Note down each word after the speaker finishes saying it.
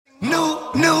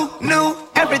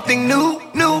everything new,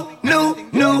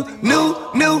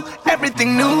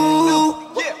 everything new.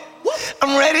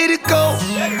 I'm ready to go,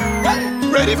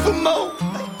 ready for more.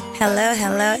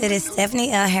 Hello, it is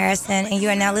Stephanie L. Harrison, and you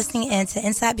are now listening in to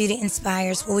Inside Beauty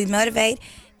Inspires, where we motivate,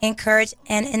 encourage,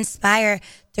 and inspire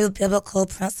through biblical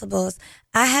principles.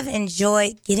 I have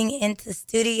enjoyed getting into the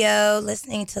studio,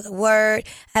 listening to the Word.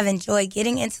 I've enjoyed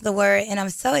getting into the Word, and I'm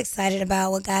so excited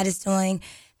about what God is doing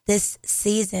this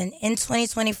season. In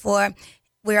 2024,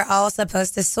 we're all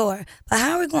supposed to soar. But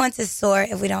how are we going to soar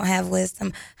if we don't have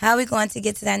wisdom? How are we going to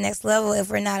get to that next level if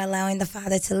we're not allowing the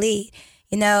Father to lead?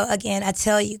 You know, again, I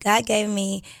tell you, God gave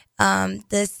me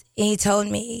this. He told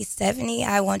me, Stephanie,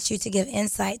 I want you to give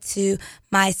insight to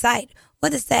my sight.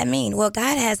 What does that mean? Well,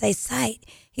 God has a sight.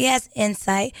 He has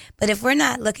insight. But if we're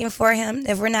not looking for him,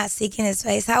 if we're not seeking his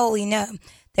face, how will we know?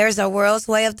 There's a world's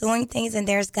way of doing things and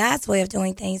there's God's way of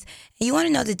doing things. And you want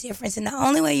to know the difference. And the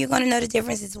only way you're going to know the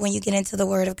difference is when you get into the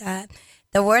Word of God.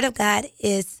 The Word of God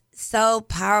is so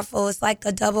powerful. It's like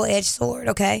a double-edged sword,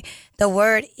 okay? The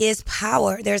Word is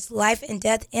power. There's life and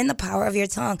death in the power of your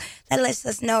tongue. That lets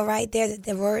us know right there that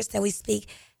the words that we speak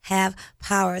have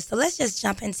power. So let's just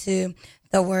jump into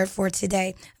the Word for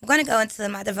today. I'm going to go into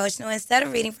my devotional. Instead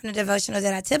of reading from the devotional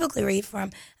that I typically read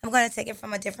from, I'm going to take it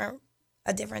from a different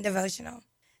devotional.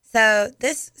 So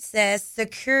this says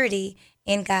security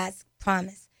in God's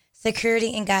promise. Security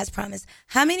in God's promise.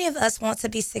 How many of us want to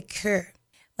be secure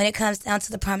when it comes down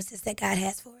to the promises that God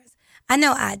has for us? I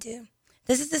know I do.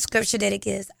 This is the scripture that it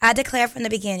gives. I declare from the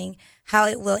beginning how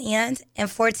it will end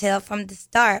and foretell from the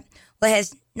start what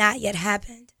has not yet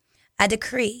happened. I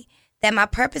decree that my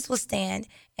purpose will stand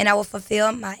and I will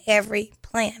fulfill my every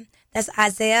plan. That's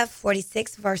Isaiah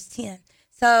 46 verse 10.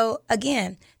 So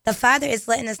again, the Father is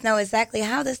letting us know exactly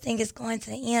how this thing is going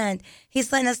to end.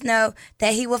 He's letting us know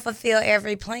that he will fulfill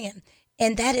every plan.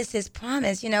 And that is his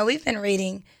promise. You know, we've been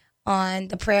reading on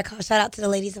the prayer call. Shout out to the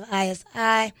ladies of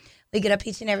ISI. We get up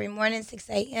each and every morning, 6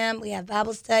 a.m. We have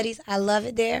Bible studies. I love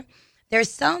it there.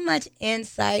 There's so much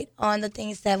insight on the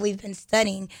things that we've been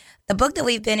studying. The book that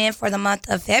we've been in for the month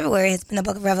of February has been the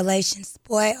book of Revelations.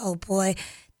 Boy, oh boy,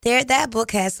 that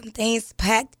book has some things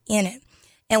packed in it.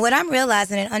 And what I'm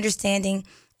realizing and understanding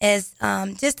is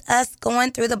just us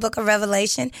going through the book of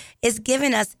Revelation is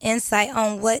giving us insight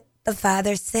on what the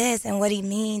Father says and what he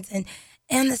means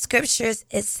and the scriptures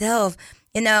itself.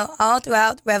 You know, all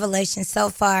throughout Revelation so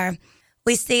far,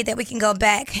 we see that we can go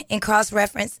back and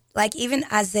cross-reference, like even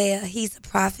Isaiah, he's a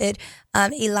prophet,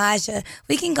 Elijah.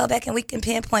 We can go back and we can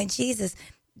pinpoint Jesus.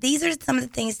 These are some of the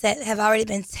things that have already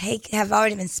been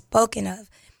spoken of.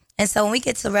 And so when we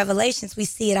get to Revelations, we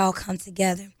see it all come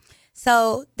together.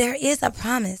 So there is a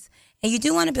promise, and you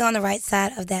do want to be on the right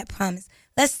side of that promise.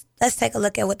 Let's take a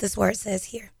look at what this word says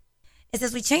here. It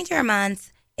says we change our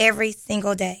minds every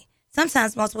single day,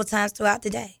 sometimes multiple times throughout the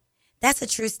day. That's a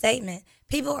true statement.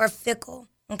 People are fickle,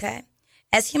 okay?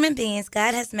 As human beings,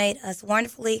 God has made us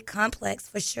wonderfully complex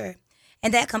for sure,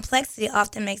 and that complexity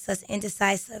often makes us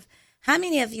indecisive. How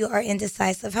many of you are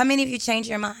indecisive? How many of you change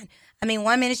your mind? I mean,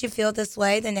 1 minute you feel this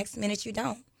way, the next minute you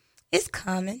don't. It's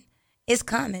common. It's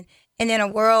common. And in a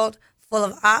world full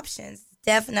of options,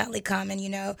 definitely common, you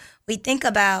know. We think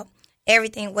about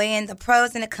everything, weighing the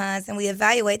pros and the cons, and we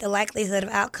evaluate the likelihood of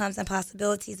outcomes and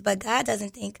possibilities. But God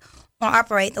doesn't think or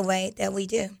operate the way that we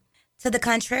do. To the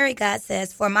contrary, God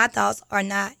says, for my thoughts are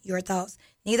not your thoughts,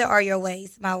 neither are your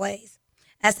ways my ways.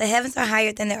 As the heavens are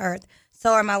higher than the earth,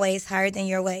 so are my ways higher than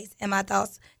your ways, and my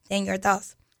thoughts than your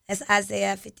thoughts. That's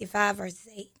Isaiah 55, verses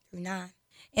 8 through 9.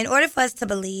 In order for us to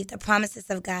believe the promises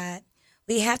of God,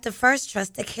 we have to first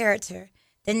trust the character,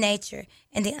 the nature,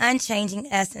 and the unchanging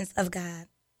essence of God.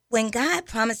 When God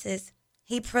promises,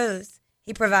 he proves,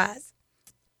 he provides,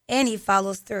 and he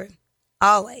follows through.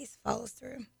 Always follows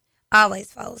through.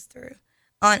 Always follows through.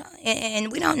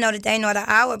 And we don't know the day nor the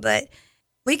hour, but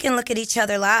we can look at each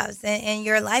other's lives, and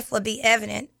your life will be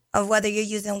evident of whether you're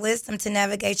using wisdom to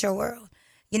navigate your world.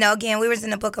 You know, again, we was in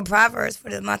the book of Proverbs for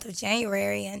the month of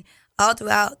January, and all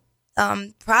throughout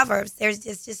Proverbs, there's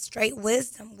just straight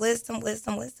wisdom.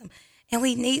 And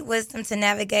we need wisdom to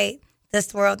navigate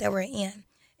this world that we're in.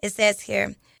 It says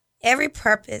here, every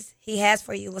purpose he has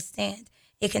for you will stand.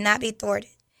 It cannot be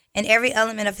thwarted. And every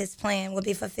element of his plan will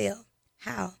be fulfilled.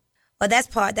 How? Well,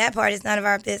 that part is none of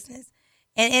our business.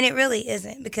 And it really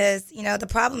isn't, because, you know, the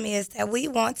problem is that we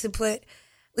want to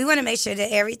make sure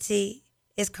that every T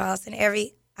is crossed and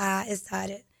every I is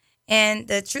dotted. And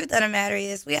the truth of the matter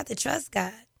is we have to trust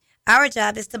God. Our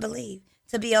job is to believe,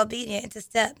 to be obedient, and to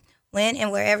step when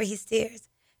and wherever he steers.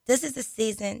 This is a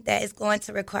season that is going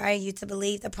to require you to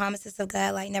believe the promises of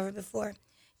God like never before.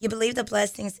 You believe the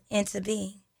blessings into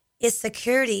being. is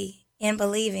security in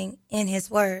believing in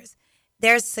his words.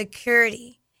 There's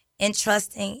security in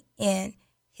trusting in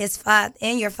his father,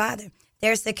 in your father.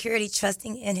 There's security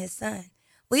trusting in his son.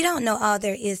 We don't know all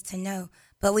there is to know,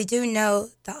 but we do know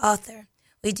the author.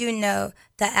 We do know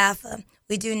the Alpha.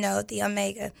 We do know the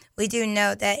Omega. We do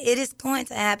know that it is going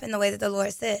to happen the way that the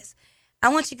Lord says. I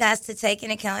want you guys to take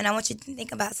into account, and I want you to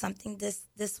think about something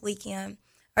this weekend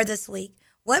or this week.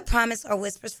 What promise or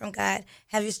whispers from God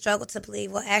have you struggled to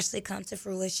believe will actually come to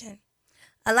fruition?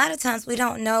 A lot of times we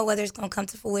don't know whether it's going to come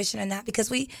to fruition or not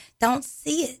because we don't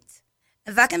see it.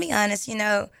 If I can be honest,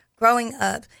 growing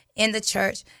up in the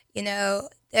church,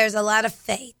 there's a lot of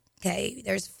faith, okay?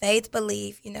 There's faith,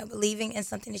 belief, believing in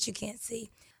something that you can't see.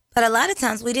 But a lot of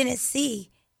times we didn't see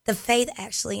the faith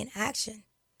actually in action.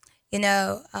 We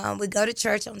go to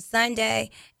church on Sunday,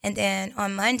 and then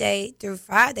on Monday through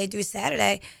Friday through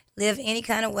Saturday, live any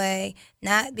kind of way,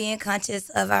 not being conscious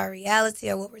of our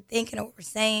reality or what we're thinking or what we're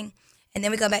saying. And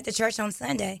then we go back to church on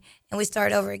Sunday, and we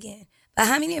start over again. But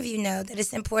how many of you know that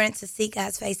it's important to seek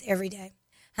God's face every day?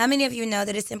 How many of you know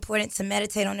that it's important to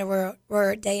meditate on the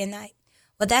word day and night?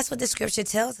 Well, that's what the scripture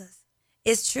tells us.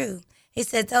 It's true. He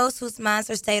said, those whose minds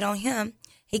are stayed on him,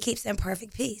 he keeps in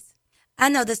perfect peace. I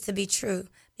know this to be true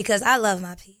because I love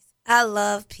my peace. I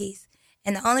love peace.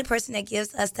 And the only person that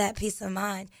gives us that peace of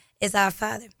mind is our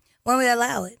Father. When we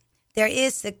allow it, there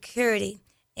is security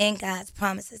in God's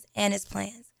promises and his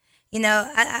plans.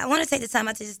 I want to take the time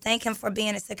out to just thank him for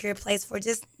being a secure place for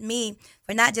just me,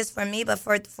 for not just for me, but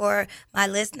for my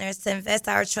listeners, to invest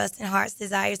our trust and heart's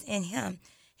desires in him.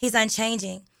 He's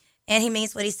unchanging, and he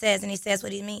means what he says, and he says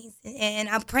what he means. And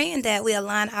I'm praying that we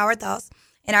align our thoughts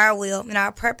and our will and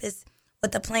our purpose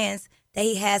with the plans that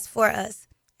he has for us.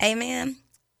 Amen.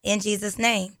 In Jesus'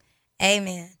 name,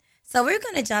 amen. So we're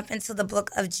going to jump into the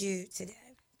book of Jude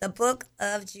today, the book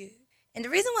of Jude. And the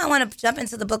reason why I want to jump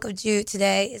into the book of Jude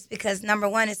today is because, number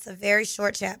one, it's a very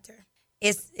short chapter.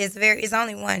 It's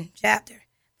only one chapter,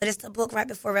 but it's the book right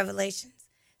before Revelations.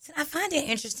 So I find it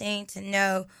interesting to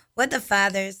know what the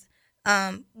Father's,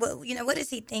 what is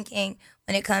he thinking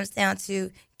when it comes down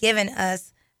to giving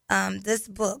us this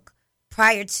book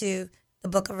prior to the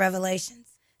book of Revelations.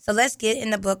 So let's get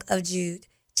in the book of Jude,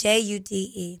 Jude.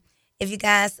 If you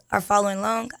guys are following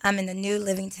along, I'm in the New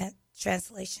Living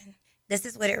Translation. This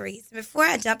is what it reads. Before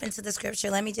I jump into the scripture,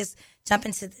 let me just jump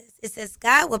into this. It says,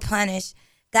 God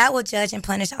will judge and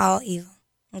punish all evil.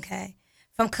 Okay?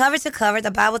 From cover to cover,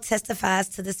 the Bible testifies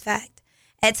to this fact.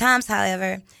 At times,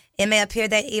 however, it may appear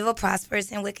that evil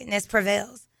prospers and wickedness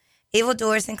prevails.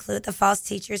 Evildoers include the false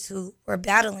teachers who were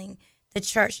battling the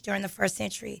church during the first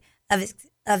century of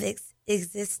its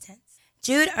existence.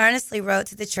 Jude earnestly wrote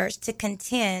to the church to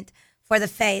contend for the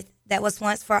faith that was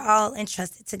once for all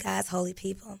entrusted to God's holy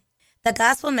people. The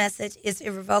gospel message is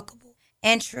irrevocable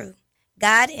and true.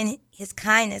 God, in his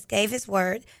kindness, gave his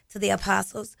word to the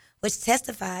apostles, which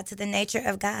testified to the nature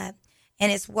of God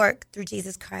and its work through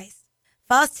Jesus Christ.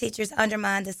 False teachers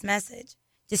undermine this message,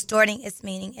 distorting its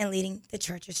meaning and leading the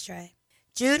church astray.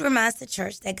 Jude reminds the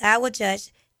church that God will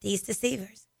judge these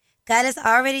deceivers. God has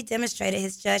already demonstrated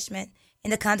his judgment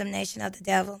in the condemnation of the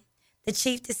devil, the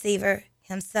chief deceiver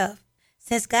himself.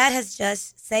 Since God has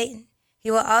judged Satan,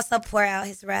 he will also pour out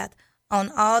his wrath on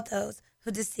all those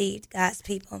who deceived God's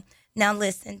people. Now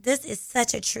listen, this is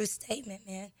such a true statement,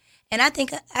 man. And I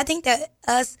think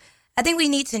we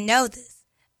need to know this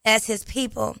as his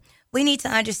people. We need to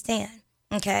understand,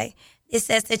 okay? It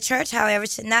says the church, however,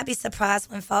 should not be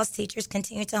surprised when false teachers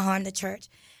continue to harm the church,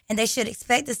 and they should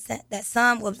expect that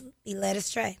some will be led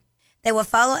astray. They will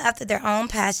follow after their own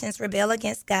passions, rebel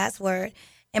against God's word,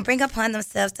 and bring upon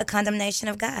themselves the condemnation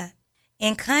of God.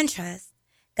 In contrast,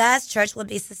 God's church will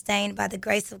be sustained by the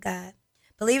grace of God.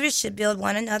 Believers should build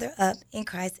one another up in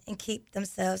Christ and keep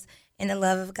themselves in the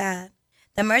love of God.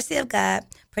 The mercy of God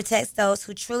protects those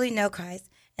who truly know Christ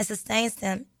and sustains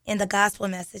them in the gospel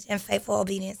message and faithful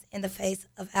obedience in the face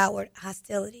of outward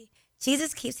hostility.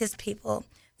 Jesus keeps his people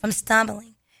from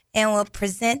stumbling and will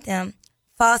present them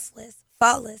faultless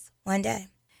one day.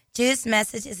 Jude's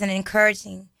message is an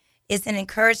encouragement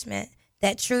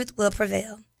that truth will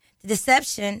prevail. The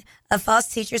deception of false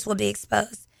teachers will be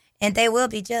exposed, and they will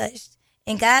be judged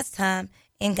in God's time,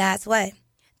 in God's way.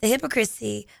 The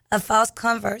hypocrisy of false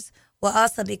converts will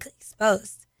also be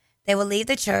exposed. They will leave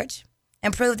the church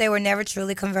and prove they were never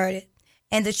truly converted,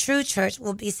 and the true church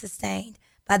will be sustained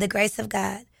by the grace of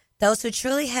God. Those who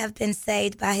truly have been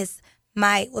saved by his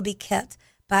might will be kept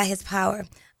by his power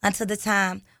until the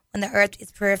time when the earth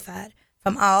is purified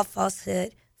from all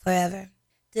falsehood forever.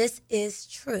 This is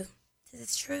true. This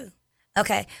is true.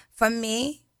 Okay, for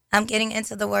me, I'm getting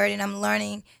into the word and I'm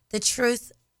learning the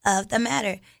truth of the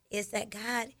matter. is that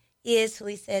God is who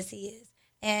he says he is.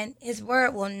 And his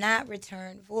word will not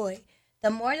return void. The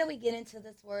more that we get into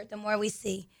this word, the more we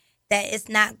see that it's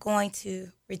not going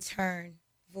to return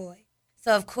void.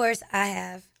 So, of course,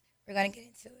 we're going to get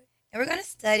into it. And we're going to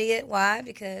study it. Why?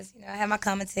 Because, I have my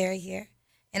commentary here.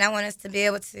 And I want us to be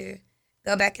able to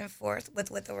go back and forth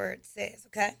with what the word says,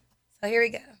 okay? So here we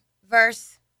go.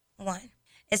 Verse 1.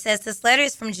 It says, "This letter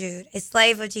is from Jude, a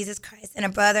slave of Jesus Christ and a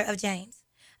brother of James.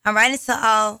 I'm writing to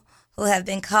all who have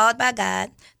been called by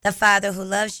God, the Father who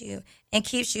loves you and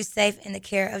keeps you safe in the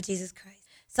care of Jesus Christ."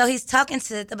 So he's talking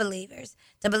to the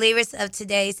believers of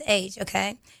today's age,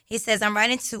 okay? He says, "I'm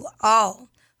writing to all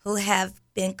who have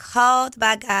been called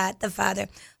by God, the Father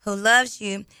who loves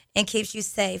you and keeps you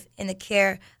safe in the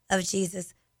care of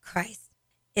Jesus Christ."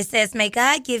 It says, "May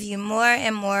God give you more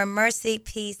and more mercy,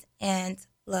 peace, and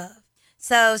love."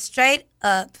 So straight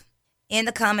up in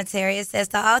the commentary, it says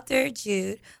the author,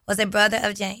 Jude, was a brother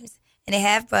of James and a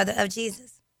half-brother of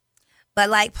Jesus. But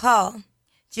like Paul,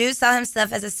 Jude saw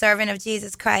himself as a servant of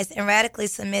Jesus Christ and radically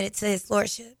submitted to his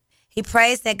lordship. He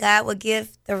prays that God will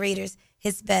give the readers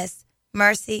his best,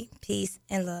 mercy, peace,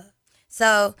 and love.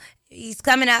 So he's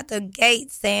coming out the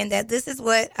gate saying that this is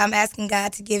what I'm asking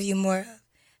God to give you more of.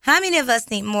 How many of us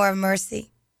need more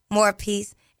mercy, more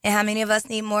peace, and how many of us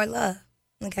need more love?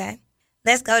 Okay,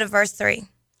 let's go to verse 3.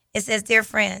 It says, "Dear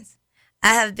friends,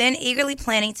 I have been eagerly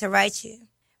planning to write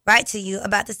to you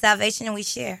about the salvation we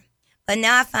share. But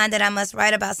now I find that I must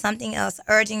write about something else,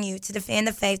 urging you to defend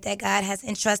the faith that God has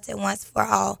entrusted once for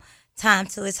all time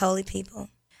to his holy people.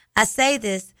 I say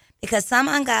this because some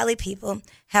ungodly people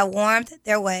have wormed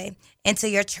their way into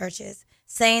your churches,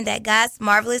 saying that God's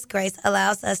marvelous grace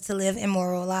allows us to live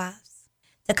immoral lives.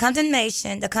 The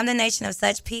condemnation of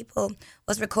such people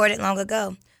was recorded long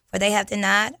ago, for they have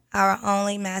denied our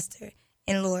only Master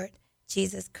and Lord,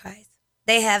 Jesus Christ."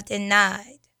 They have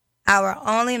denied our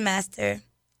only Master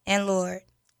and Lord,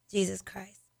 Jesus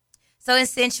Christ. So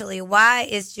essentially, why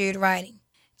is Jude writing?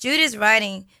 Jude is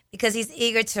writing because he's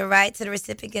eager to write to the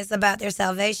recipients about their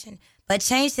salvation, but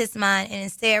changed his mind and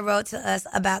instead wrote to us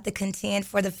about the contend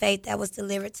for the faith that was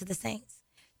delivered to the saints.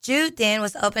 Jude then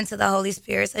was open to the Holy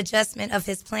Spirit's adjustment of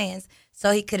his plans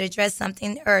so he could address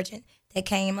something urgent that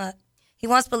came up. He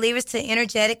wants believers to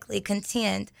energetically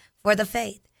contend for the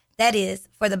faith, that is,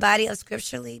 for the body of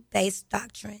scripturally based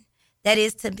doctrine, that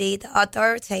is to be the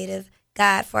authoritative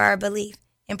guide for our belief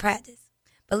and practice.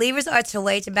 Believers are to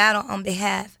wage a battle on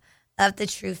behalf of the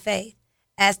true faith,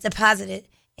 as deposited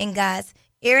in God's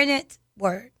inerrant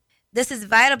word. This is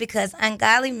vital because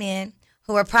ungodly men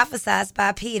who were prophesied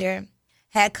by Peter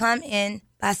had come in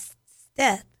by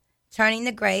stealth, turning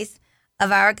the grace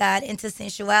of our God into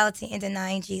sensuality and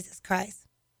denying Jesus Christ.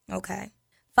 Okay.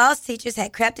 False teachers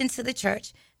had crept into the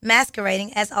church,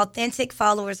 masquerading as authentic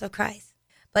followers of Christ.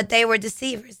 But they were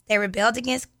deceivers. They rebelled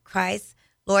against Christ's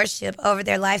lordship over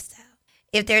their lifestyle.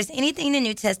 If there's anything the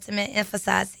New Testament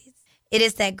emphasizes, it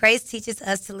is that grace teaches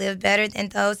us to live better than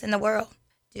those in the world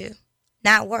do,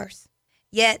 not worse.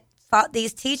 Yet,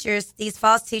 these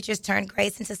false teachers turned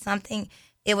grace into something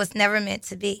it was never meant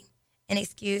to be, an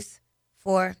excuse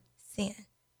for sin.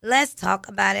 Let's talk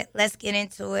about it. Let's get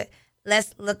into it.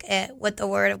 Let's look at what the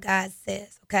Word of God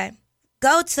says, okay?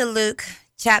 Go to Luke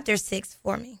chapter 6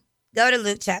 for me. Go to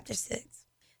Luke chapter 6.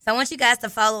 So I want you guys to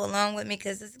follow along with me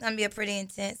because this is going to be a pretty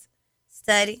intense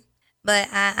study. But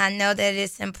I know that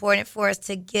it's important for us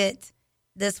to get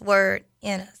this word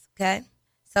in us, okay?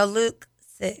 So Luke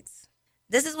 6.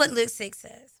 This is what Luke 6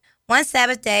 says. One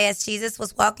Sabbath day, as Jesus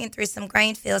was walking through some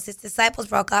grain fields, his disciples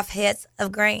broke off heads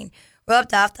of grain,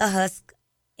 rubbed off the husk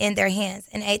in their hands,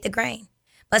 and ate the grain.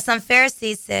 But some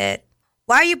Pharisees said,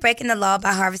 "Why are you breaking the law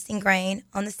by harvesting grain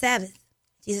on the Sabbath?"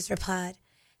 Jesus replied,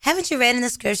 "Haven't you read in the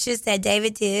scriptures that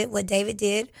David did what David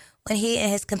did when he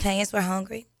and his companions were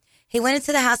hungry? He went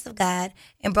into the house of God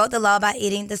and broke the law by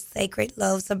eating the sacred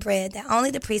loaves of bread that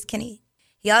only the priest can eat.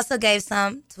 He also gave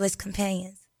some to his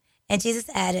companions." And Jesus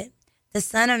added, "The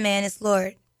Son of Man is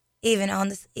Lord, even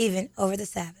over the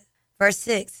Sabbath." Verse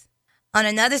 6. On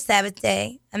another Sabbath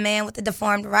day, a man with a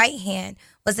deformed right hand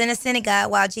was in a synagogue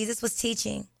while Jesus was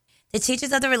teaching. The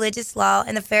teachers of the religious law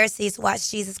and the Pharisees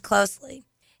watched Jesus closely.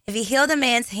 If he healed a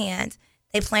man's hand,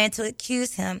 they planned to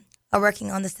accuse him of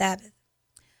working on the Sabbath.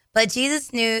 But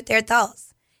Jesus knew their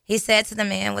thoughts. He said to the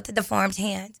man with the deformed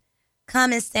hand,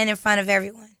 "Come and stand in front of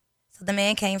everyone." So the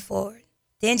man came forward.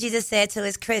 Then Jesus said to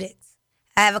his critics,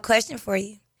 "I have a question for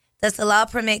you. Does the law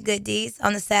permit good deeds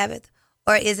on the Sabbath,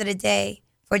 or is it a day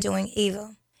for doing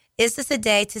evil? Is this a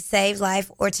day to save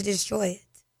life or to destroy it?"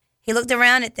 He looked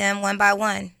around at them one by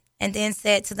one and then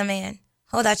said to the man,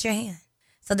 "Hold out your hand."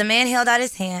 So the man held out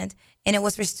his hand, and it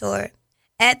was restored,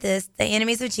 At this, the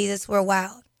enemies of Jesus were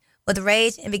wild with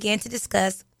rage and began to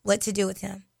discuss what to do with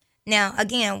him. Now,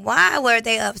 again, why were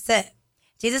they upset?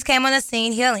 Jesus came on the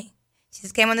scene healing.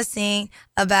 Jesus came on the scene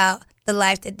about the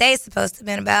life that they supposed to have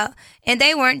been about, and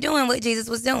they weren't doing what Jesus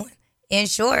was doing. In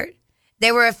short,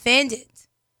 they were offended.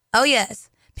 Oh, yes,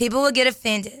 people will get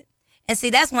offended. And see,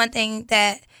 that's one thing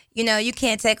that, you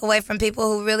can't take away from people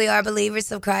who really are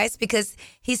believers of Christ, because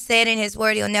he said in his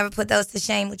word he'll never put those to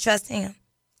shame who trust in him.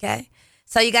 Okay?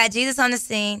 So you got Jesus on the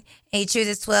scene, and he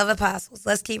chooses 12 apostles.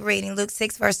 Let's keep reading. Luke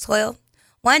 6, verse 12.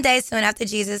 One day soon after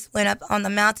Jesus went up on the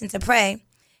mountain to pray,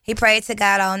 he prayed to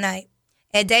God all night.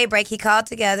 At daybreak, he called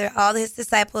together all his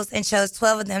disciples and chose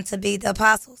 12 of them to be the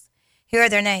apostles. Here are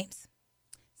their names: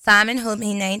 Simon, whom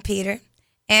he named Peter;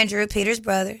 Andrew, Peter's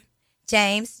brother;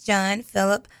 James, John,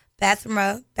 Philip,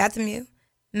 Bartholomew,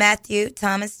 Matthew,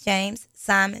 Thomas, James,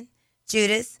 Simon,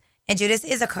 Judas, and Judas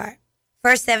Iscariot.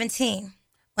 Verse 17.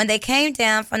 When they came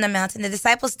down from the mountain, the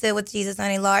disciples stood with Jesus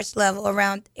on a large level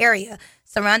around area,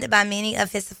 surrounded by many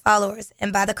of his followers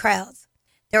and by the crowds.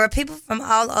 There were people from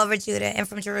all over Judah and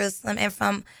from Jerusalem and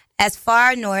from as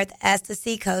far north as the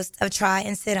seacoast of Tyre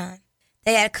and Sidon.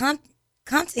 They had come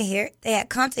to hear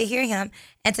him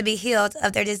and to be healed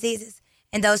of their diseases,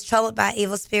 and those troubled by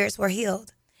evil spirits were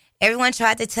healed. Everyone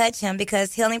tried to touch him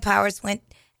because healing powers went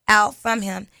out from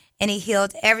him, and he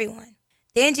healed everyone.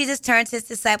 Then Jesus turned to his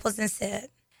disciples and said,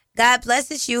 God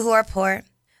blesses you who are poor,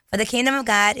 for the kingdom of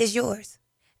God is yours.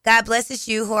 God blesses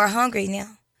you who are hungry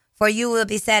now, for you will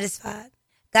be satisfied.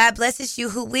 God blesses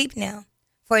you who weep now,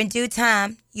 for in due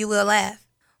time you will laugh.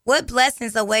 What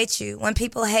blessings await you when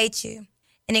people hate you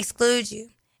and exclude you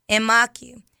and mock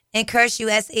you and curse you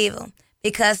as evil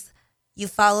because you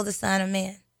follow the Son of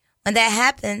Man. When that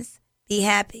happens, be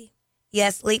happy.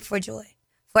 Yes, leap for joy,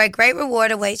 for a great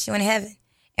reward awaits you in heaven.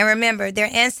 And remember, their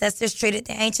ancestors treated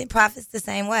the ancient prophets the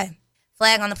same way.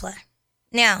 Flag on the play.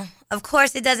 Now, of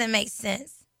course, it doesn't make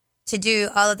sense to do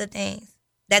all of the things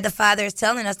that the Father is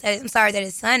telling us, that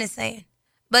his Son is saying.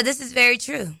 But this is very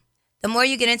true. The more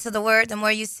you get into the Word, the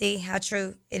more you see how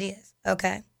true it is,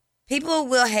 okay? People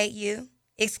will hate you,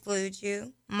 exclude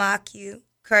you, mock you,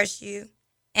 curse you,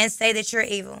 and say that you're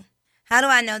evil. How do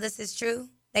I know this is true?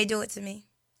 They do it to me.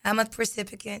 I'm a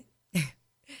recipient.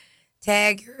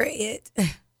 Tag, you're it.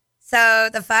 So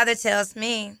the Father tells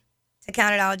me to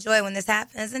count it all joy when this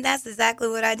happens, and that's exactly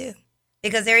what I do.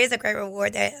 Because there is a great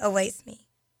reward that awaits me.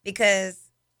 Because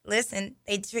listen,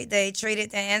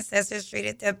 the ancestors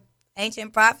treated the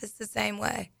ancient prophets the same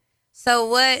way. So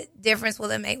what difference will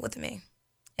it make with me?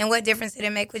 And what difference did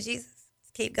it make with Jesus?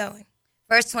 Let's keep going.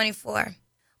 Verse 24.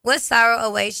 What sorrow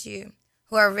awaits you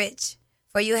who are rich,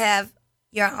 for you have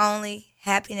your only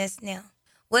happiness now.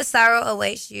 What sorrow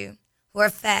awaits you who are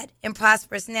fat and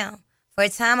prosperous now, for a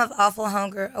time of awful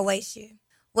hunger awaits you.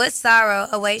 What sorrow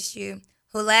awaits you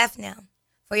who laugh now,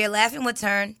 for your laughing will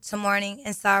turn to mourning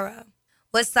and sorrow.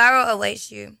 What sorrow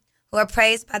awaits you who are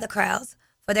praised by the crowds,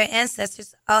 for their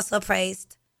ancestors also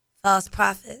praised false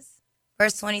prophets.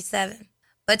 Verse 27.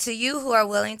 But to you who are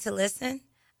willing to listen,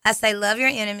 I say, love your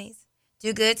enemies,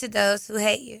 do good to those who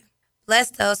hate you, bless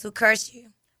those who curse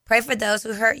you, pray for those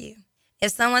who hurt you.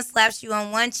 If someone slaps you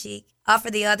on one cheek, offer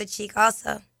the other cheek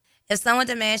also. If someone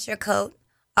demands your coat,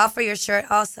 offer your shirt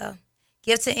also.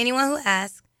 Give to anyone who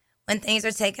asks when things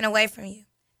are taken away from you.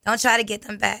 Don't try to get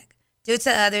them back. Do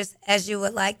to others as you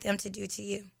would like them to do to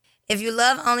you. If you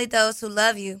love only those who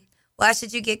love you, why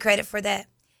should you get credit for that?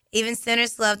 Even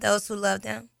sinners love those who love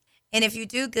them. And if you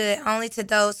do good only to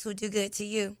those who do good to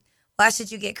you, why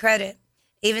should you get credit?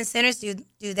 Even sinners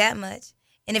do that much.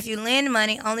 And if you lend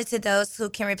money only to those who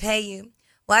can repay you,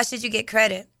 why should you get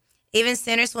credit? Even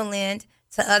sinners will lend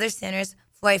to other sinners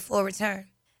for a full return.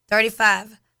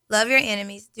 35. Love your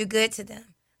enemies, do good to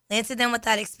them. Lend to them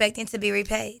without expecting to be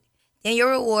repaid. Then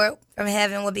your reward from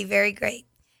heaven will be very great,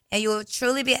 and you will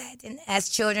truly be acting as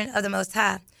children of the Most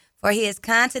High, for he is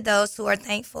kind to those who are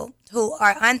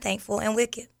unthankful and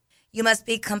wicked. You must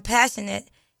be compassionate,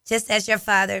 just as your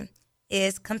Father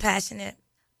is compassionate.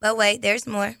 But wait, there's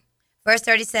more. Verse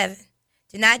 37.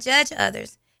 Do not judge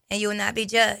others, and you will not be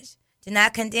judged. Do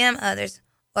not condemn others,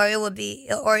 or it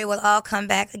will all come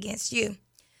back against you.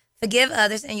 Forgive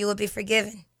others, and you will be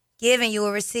forgiven. Give, and you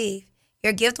will receive.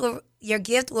 Your gift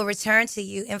will return to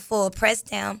you in full, pressed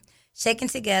down, shaken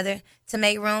together to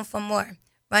make room for more,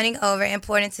 running over and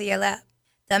poured into your lap.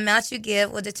 The amount you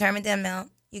give will determine the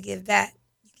amount you get back.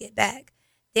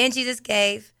 Then Jesus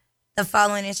gave the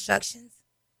following instructions.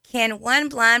 Can one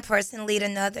blind person lead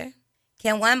another?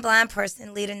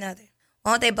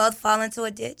 Won't they both fall into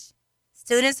a ditch?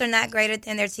 Students are not greater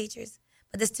than their teachers,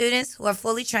 but the students who are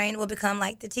fully trained will become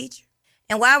like the teacher.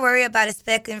 And why worry about a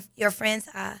speck in your friend's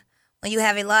eye when you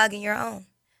have a log in your own?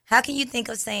 How can you think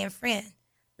of saying, friend,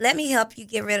 let me help you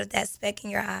get rid of that speck in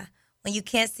your eye when you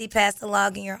can't see past the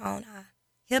log in your own eye?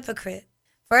 Hypocrite.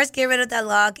 First get rid of that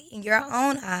log in your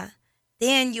own eye,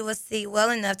 then you will see well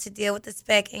enough to deal with the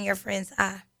speck in your friend's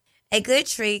eye. A good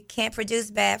tree can't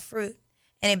produce bad fruit,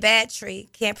 and a bad tree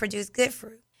can't produce good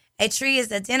fruit. A tree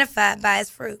is identified by its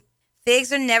fruit.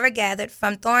 Figs are never gathered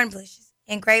from thorn bushes,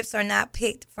 and grapes are not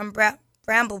picked from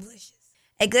bramble bushes.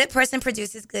 A good person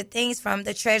produces good things from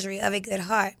the treasury of a good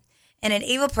heart, and an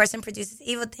evil person produces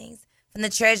evil things from the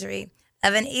treasury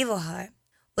of an evil heart.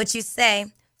 What you say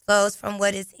flows from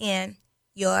what is in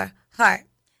your heart.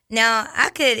 Now, I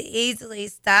could easily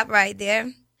stop right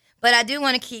there, but I do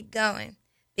want to keep going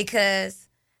because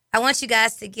I want you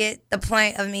guys to get the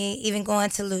point of me even going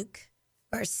to Luke,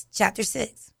 chapter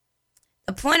 6.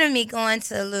 The point of me going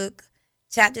to Luke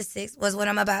chapter 6 was what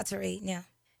I'm about to read now.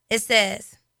 It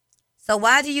says, so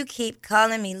why do you keep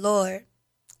calling me Lord,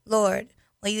 Lord,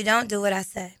 when you don't do what I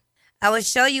say? I will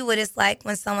show you what it's like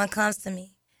when someone comes to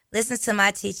me, listens to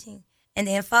my teaching, and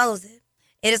then follows it.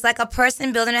 It is like a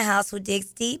person building a house who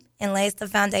digs deep and lays the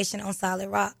foundation on solid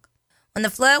rock. When the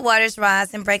flood waters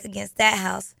rise and break against that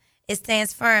house, it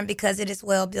stands firm because it is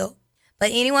well built.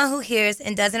 But anyone who hears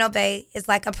and doesn't obey is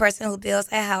like a person who builds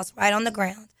a house right on the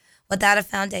ground without a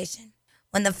foundation.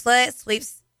 When the flood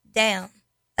sweeps down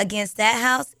against that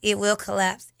house, it will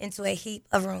collapse into a heap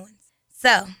of ruins.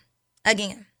 So,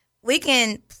 again, we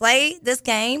can play this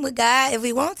game with God if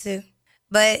we want to,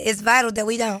 but it's vital that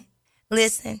we don't.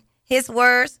 Listen, his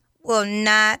words will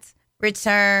not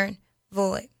return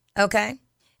void, okay?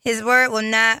 His word will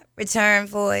not return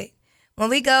void. When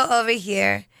we go over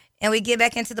here and we get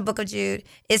back into the book of Jude,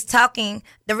 it's talking,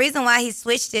 the reason why he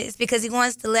switched it is because he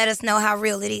wants to let us know how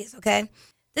real it is, okay?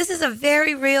 This is a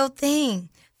very real thing.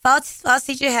 False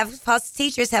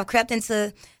teachers have crept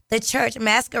into the church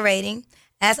masquerading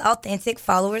as authentic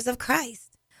followers of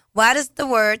Christ. Why does the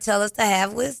word tell us to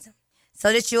have wisdom?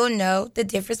 So that you'll know the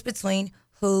difference between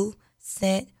who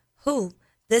sent who.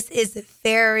 This is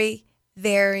very,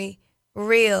 very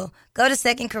real. Go to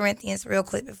 2 Corinthians real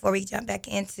quick before we jump back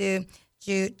into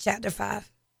Jude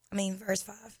verse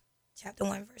 5. Chapter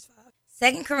 1, verse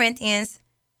 5. 2 Corinthians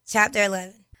chapter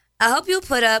 11. I hope you'll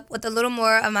put up with a little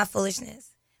more of my foolishness.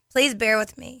 Please bear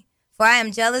with me, for I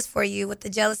am jealous for you with the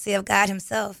jealousy of God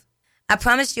himself. I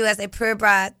promised you as a pure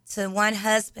bride to one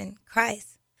husband,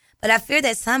 Christ. But I fear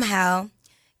that somehow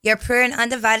your pure and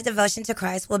undivided devotion to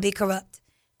Christ will be corrupt,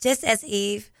 just as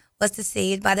Eve was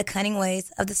deceived by the cunning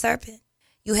ways of the serpent.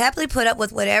 You happily put up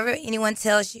with whatever anyone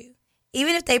tells you,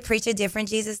 even if they preach a different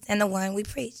Jesus than the one we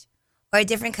preach, or a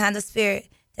different kind of spirit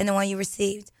than the one you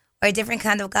received, or a different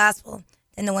kind of gospel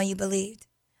than the one you believed.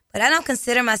 But I don't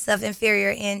consider myself inferior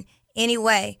in any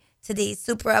way to these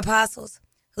super apostles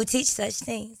who teach such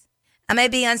things. I may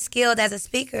be unskilled as a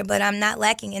speaker, but I'm not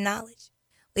lacking in knowledge.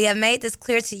 We have made this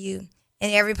clear to you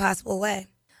in every possible way.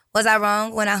 Was I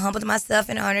wrong when I humbled myself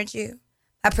and honored you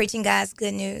by preaching God's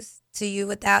good news to you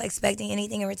without expecting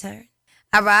anything in return?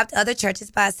 I robbed other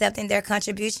churches by accepting their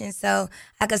contributions so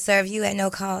I could serve you at no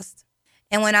cost.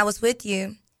 And when I was with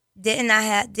you, didn't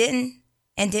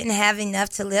have enough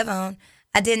to live on,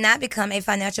 I did not become a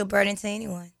financial burden to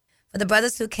anyone. For the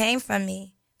brothers who came from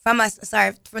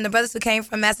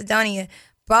Macedonia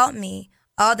brought me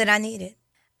all that I needed.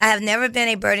 I have never been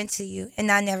a burden to you, and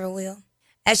I never will.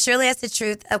 As surely as the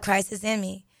truth of Christ is in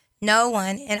me, no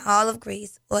one in all of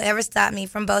Greece will ever stop me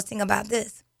from boasting about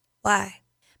this. Why?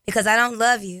 Because I don't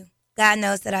love you. God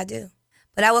knows that I do.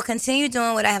 But I will continue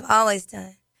doing what I have always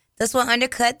done. This will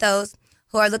undercut those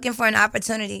who are looking for an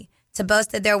opportunity to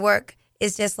boast that their work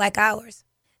is just like ours.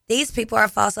 These people are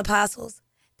false apostles.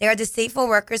 They are deceitful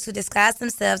workers who disguise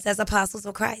themselves as apostles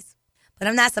of Christ. But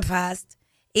I'm not surprised.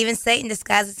 Even Satan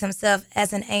disguises himself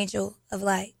as an angel of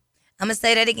light. I'm going to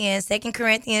say that again, 2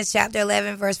 Corinthians chapter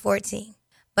 11, verse 14.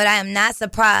 But I am not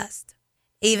surprised.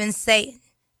 Even Satan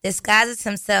disguises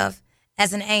himself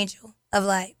as an angel of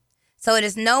light. So it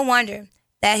is no wonder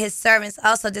that his servants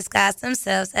also disguise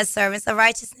themselves as servants of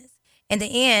righteousness. In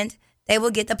the end, they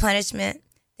will get the punishment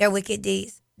their wicked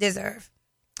deeds deserve.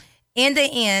 In the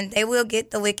end, they will get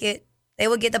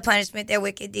the punishment their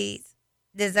wicked deeds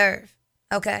deserve.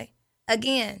 Okay?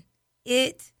 Again,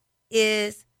 it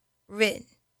is written.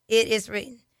 It is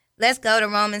written. Let's go to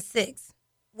Romans 6.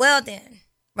 Well then,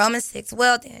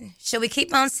 should we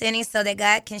keep on sinning so that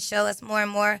God can show us more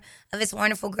and more of his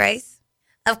wonderful grace?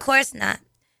 Of course not.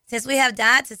 Since we have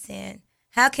died to sin,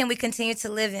 how can we continue to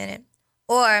live in it?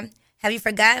 Or have you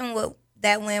forgotten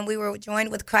that when we were joined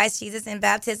with Christ Jesus in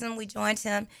baptism, we joined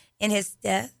him in his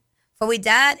death? For we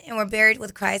died and were buried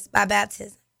with Christ by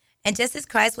baptism. And just as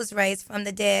Christ was raised from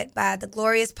the dead by the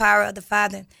glorious power of the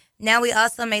Father, now we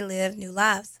also may live new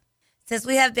lives. Since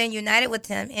we have been united with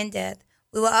him in death,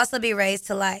 we will also be raised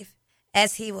to life,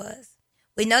 as he was.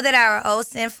 We know that our old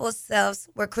sinful selves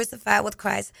were crucified with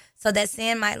Christ so that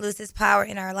sin might lose its power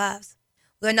in our lives.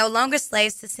 We are no longer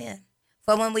slaves to sin.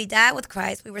 For when we died with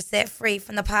Christ, we were set free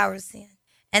from the power of sin.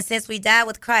 And since we died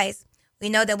with Christ, we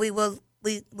know that we will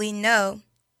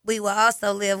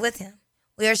also live with him.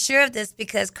 We are sure of this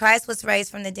because Christ was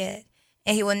raised from the dead,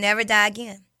 and he will never die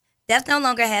again. Death no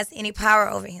longer has any power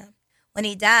over him. When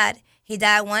he died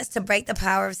once to break the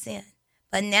power of sin.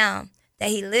 But now that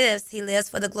he lives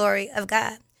for the glory of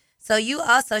God. So you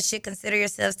also should consider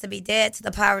yourselves to be dead to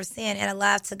the power of sin and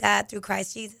alive to God through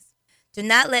Christ Jesus. Do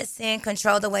not let sin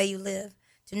control the way you live.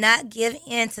 Do not give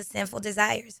in to sinful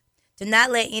desires. Do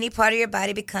not let any part of your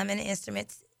body become an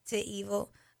instrument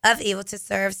of evil to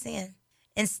serve sin.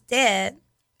 Instead,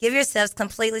 give yourselves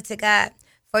completely to God,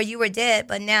 for you were dead,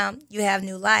 but now you have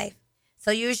new life. So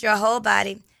use your whole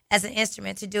body as an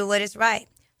instrument to do what is right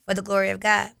for the glory of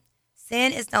God.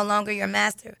 Sin is no longer your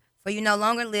master, for you no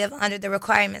longer live under the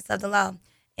requirements of the law.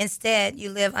 Instead, you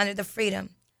live under the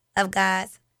freedom of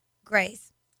God's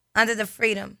grace. Under the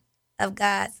freedom of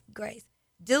God's grace.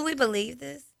 Do we believe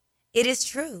this? It is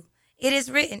true. It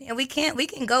is written, and we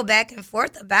can go back and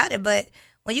forth about it, but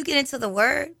when you get into the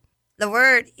word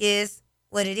is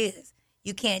what it is.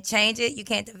 You can't change it. You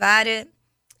can't divide it.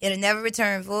 It'll never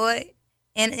return void.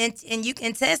 And you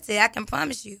can test it. I can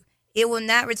promise you, it will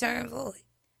not return void.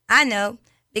 I know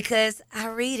because I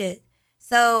read it.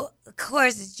 So, of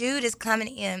course, Jude is coming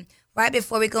in right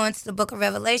before we go into the book of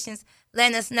Revelations,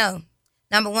 letting us know,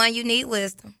 number one, you need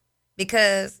wisdom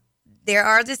because there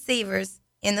are deceivers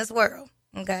in this world,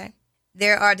 okay?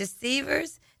 There are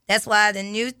deceivers. That's why the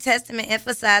New Testament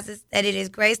emphasizes that it is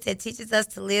grace that teaches us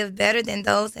to live better than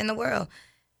those in the world,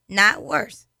 not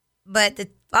worse. But the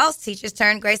false teachers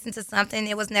turn grace into something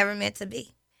it was never meant to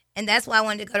be. And that's why I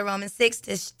wanted to go to Romans 6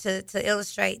 to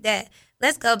illustrate that.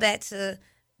 Let's go back to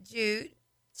Jude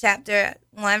chapter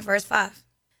 1, verse 5.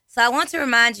 So I want to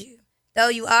remind you, though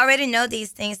you already know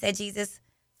these things, that Jesus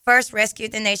first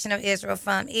rescued the nation of Israel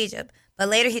from Egypt, but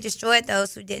later he destroyed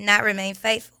those who did not remain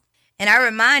faithful. And I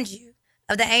remind you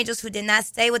of the angels who did not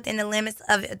stay within the limits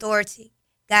of authority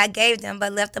God gave them,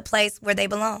 but left the place where they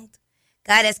belonged.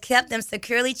 God has kept them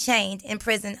securely chained in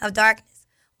prison of darkness,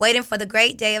 waiting for the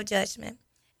great day of judgment.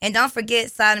 And don't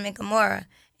forget Sodom and Gomorrah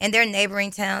and their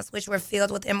neighboring towns, which were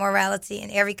filled with immorality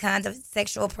and every kind of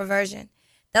sexual perversion.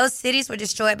 Those cities were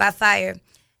destroyed by fire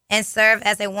and serve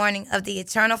as a warning of the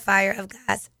eternal fire of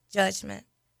God's judgment.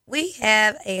 We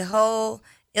have a whole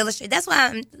illustration. That's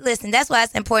why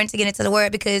it's important to get into the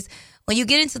word, because when you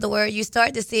get into the word, you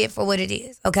start to see it for what it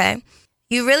is, okay?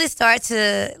 You really start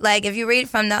to, if you read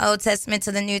from the Old Testament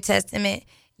to the New Testament,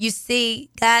 you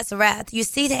see God's wrath. You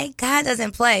see that God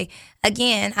doesn't play.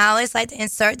 Again, I always like to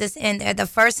insert this in there. The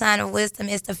first sign of wisdom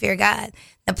is to fear God.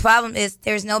 The problem is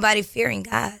there's nobody fearing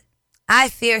God. I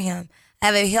fear him. I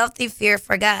have a healthy fear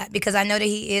for God because I know that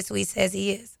he is who he says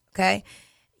he is, okay?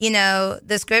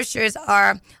 The scriptures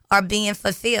are being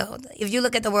fulfilled. If you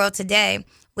look at the world today,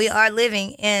 we are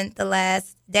living in the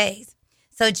last days.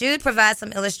 So Jude provides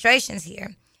some illustrations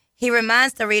here. He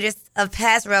reminds the readers of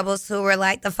past rebels who were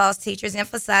like the false teachers,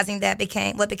 emphasizing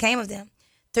what became of them.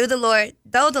 Though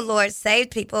the Lord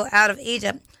saved people out of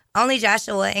Egypt, only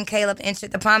Joshua and Caleb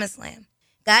entered the promised land.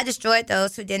 God destroyed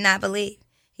those who did not believe.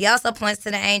 He also points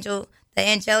to the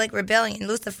angelic rebellion.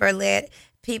 Lucifer led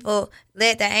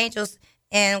the angels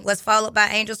and was followed by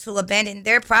angels who abandoned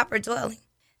their proper dwelling.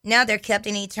 Now they're kept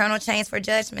in eternal chains for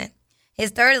judgment.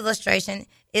 His third illustration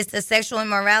is the sexual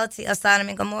immorality of Sodom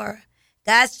and Gomorrah.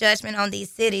 God's judgment on these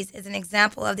cities is an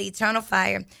example of the eternal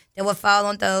fire that will fall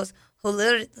on those who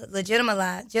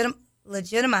legitimize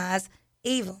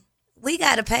evil. We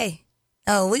got to pay.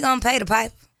 Oh, we going to pay the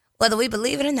piper, whether we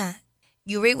believe it or not.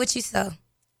 You reap what you sow,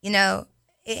 and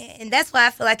that's why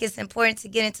I feel like it's important to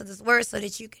get into this word so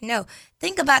that you can know.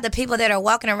 Think about the people that are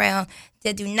walking around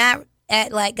that do not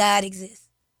act like God exists,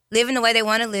 living the way they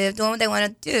want to live, doing what they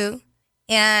want to do,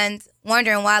 and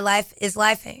wondering why life is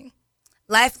lifing.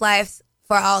 Life's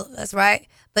for all of us, right?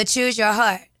 But choose your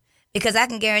heart, because I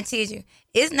can guarantee you,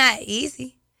 it's not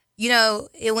easy.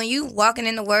 When you walking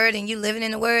in the word and you living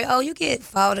in the word, you get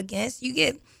fought against, you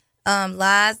get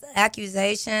lies,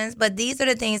 accusations, but these are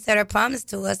the things that are promised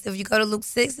to us. If you go to Luke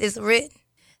 6, it's written.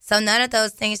 So none of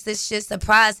those things should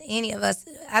surprise any of us.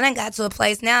 I done got to a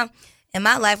place now in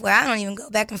my life where I don't even go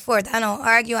back and forth. I don't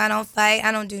argue, I don't fight,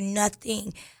 I don't do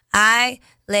nothing. I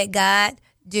let God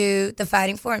do the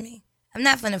fighting for me. I'm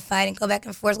not going to fight and go back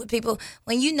and forth with people.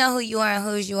 When you know who you are and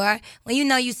whose you are, when you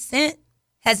know you sent,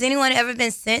 has anyone ever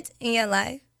been sent in your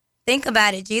life? Think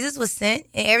about it. Jesus was sent,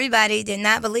 and everybody did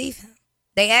not believe him.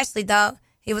 They actually thought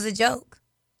he was a joke,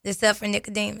 except for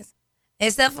Nicodemus.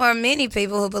 Except for many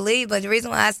people who believe, but the reason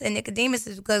why I said Nicodemus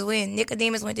is because when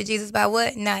Nicodemus went to Jesus by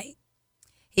what? Night.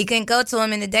 He couldn't go to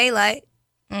him in the daylight.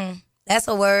 That's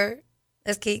a word.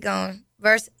 Let's keep going.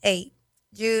 Verse 8.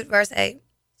 Jude, verse 8.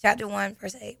 Chapter 1,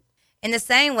 verse 8. In the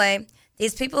same way,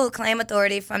 these people who claim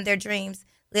authority from their dreams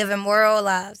live immoral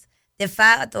lives,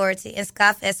 defy authority, and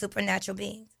scoff at supernatural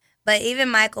beings. But even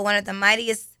Michael, one of the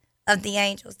mightiest of the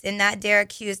angels, did not dare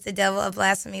accuse the devil of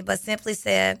blasphemy, but simply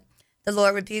said, "The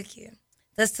Lord rebuke you."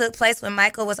 This took place when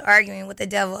Michael was arguing with the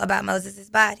devil about Moses'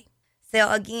 body.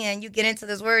 So again, you get into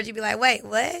this word, you be like, wait,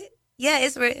 what? Yeah,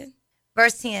 it's written.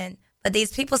 Verse 10, but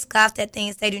these people scoffed at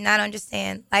things they do not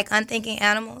understand, like unthinking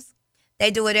animals. They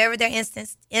do whatever their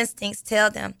instincts tell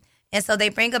them, and so they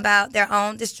bring about their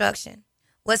own destruction.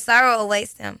 What sorrow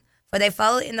awaits them, for they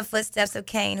followed in the footsteps of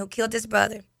Cain, who killed his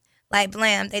brother. Like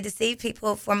Balaam, they deceive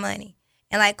people for money,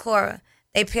 and like Korah,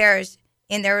 they perished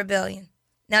in their rebellion.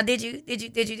 Now, did you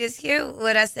just hear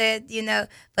what I said?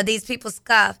 But these people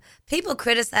scoff. People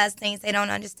criticize things they don't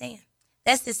understand.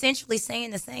 That's essentially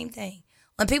saying the same thing.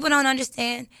 When people don't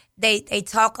understand, they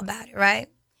talk about it, right?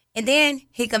 And then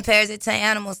he compares it to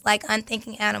animals, like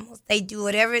unthinking animals. They do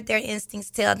whatever their instincts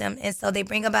tell them, and so they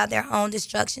bring about their own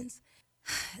destructions.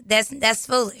 That's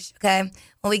foolish, okay?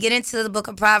 When we get into the book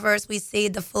of Proverbs, we see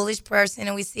the foolish person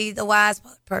and we see the wise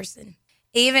person.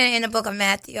 Even in the book of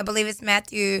Matthew, I believe it's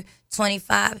Matthew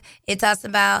 25, it talks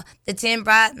about the 10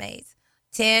 bridesmaids.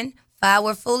 10, 5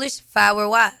 were foolish, 5 were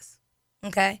wise.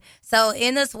 Okay? So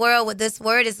in this world, what this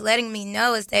word is letting me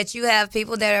know is that you have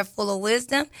people that are full of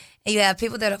wisdom and you have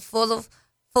people that are full of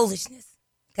foolishness.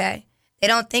 Okay? They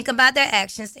don't think about their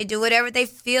actions. They do whatever they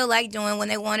feel like doing when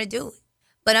they want to do it.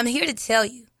 But I'm here to tell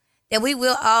you that we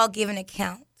will all give an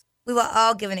account. We will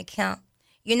all give an account.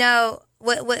 You know,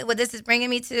 what this is bringing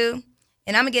me to,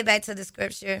 and I'm going to get back to the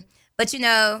scripture, but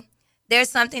there's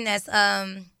something that's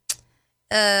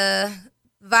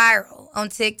viral on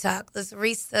TikTok, this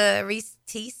Reese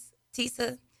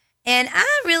Tisa. And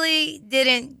I really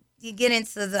didn't get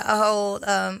into the whole,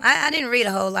 I didn't read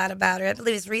a whole lot about her. I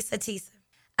believe it's Reese Tisa.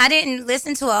 I didn't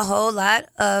listen to a whole lot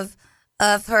of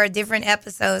her different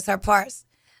episodes, her parts.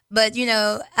 But,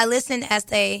 I listened as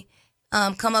they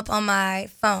come up on my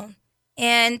phone.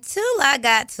 And till I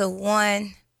got to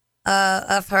one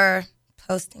of her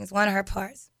postings, one of her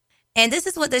parts. And this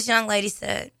is what this young lady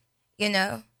said,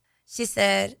 She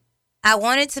said, I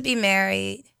wanted to be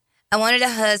married. I wanted a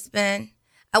husband.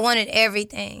 I wanted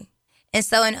everything. And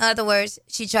so, in other words,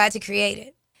 she tried to create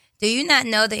it. Do you not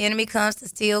know the enemy comes to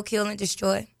steal, kill, and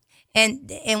destroy?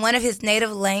 And one of his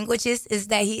native languages is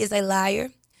that he is a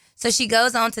liar. So she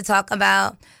goes on to talk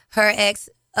about her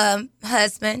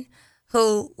ex-husband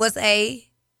who was a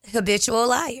habitual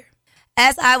liar.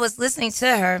 As I was listening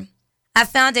to her, I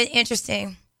found it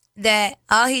interesting that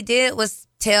all he did was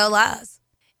tell lies.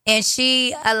 And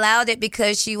she allowed it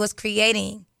because she was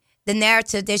creating the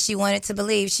narrative that she wanted to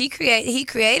believe. He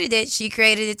created it. She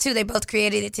created it too. They both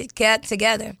created it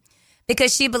together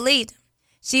because she believed him.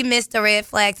 She missed the red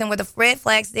flags. And were the red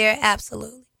flags there?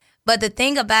 Absolutely. But the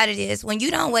thing about it is, when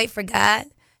you don't wait for God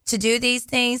to do these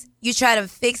things, you try to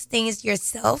fix things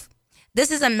yourself. This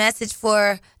is a message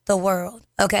for the world,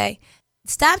 okay?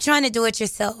 Stop trying to do it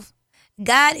yourself.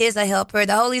 God is a helper.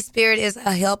 The Holy Spirit is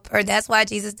a helper. That's why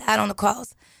Jesus died on the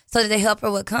cross, so that the helper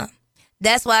would come.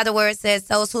 That's why the word says,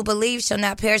 those who believe shall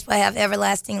not perish but have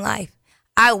everlasting life.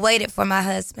 I waited for my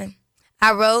husband.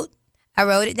 I wrote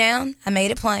it down. I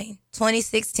made it plain.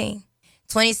 2016,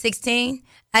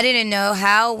 I didn't know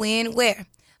how, when, where,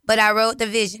 but I wrote the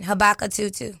vision, Habakkuk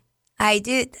 2:2. I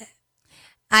did that.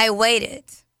 I waited.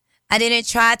 I didn't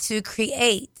try to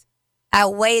create. I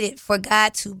waited for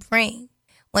God to bring.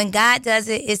 When God does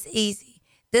it, it's easy.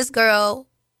 This girl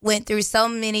went through so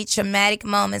many traumatic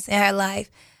moments in her life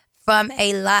from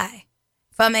a lie,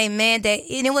 from a man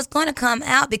and it was going to come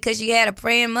out because she had a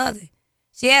praying mother.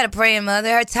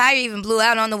 Her tire even blew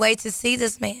out on the way to see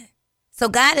this man. So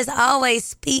God is always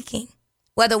speaking,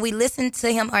 whether we listen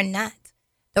to him or not.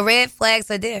 The red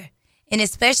flags are there, and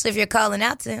especially if you're calling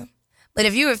out to him. But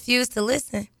if you refuse to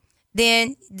listen,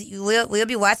 then we'll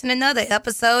be watching another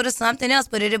episode or something else,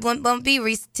 but it won't be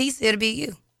Reese Tisa, it'll be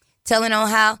you, telling on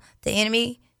how the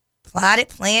enemy plotted,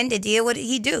 planned, and did what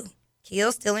he do.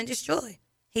 Kill, steal, and destroy.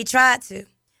 He tried to.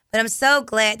 But I'm so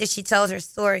glad that she told her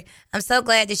story. I'm so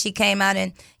glad that she came out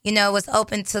and, was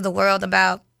open to the world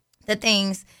about the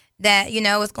things that,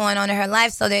 what's going on in her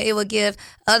life so that it would give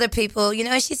other people,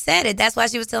 and she said it. That's why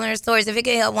she was telling her stories. If it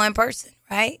could help one person,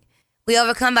 right? We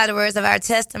overcome by the words of our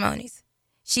testimonies.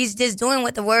 She's just doing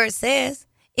what the word says.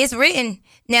 It's written.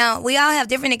 Now, we all have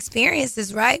different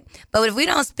experiences, right? But if we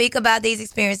don't speak about these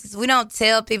experiences, we don't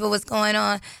tell people what's going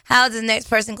on, how is the next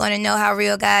person going to know how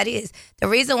real God is? The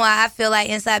reason why I feel like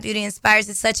Inside Beauty Inspires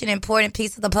is such an important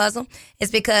piece of the puzzle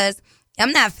is because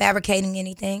I'm not fabricating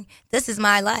anything. This is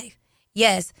my life.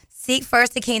 Yes, seek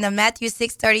first the kingdom, Matthew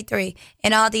 6:33,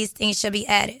 and all these things shall be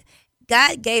added.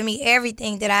 God gave me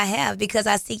everything that I have because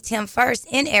I seeked him first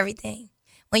in everything.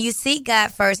 When you seek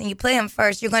God first and you put him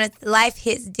first, life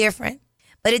hits different.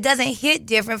 But it doesn't hit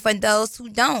different for those who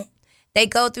don't. They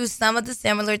go through some of the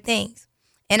similar things.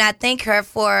 And I thank her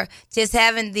for just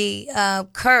having the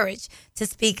courage to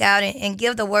speak out and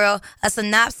give the world a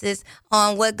synopsis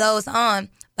on what goes on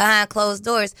behind closed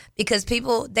doors, because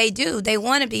people, they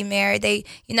want to be married. They,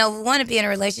 want to be in a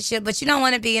relationship, but you don't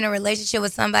want to be in a relationship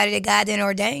with somebody that God didn't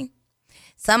ordain.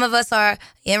 Some of us are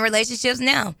in relationships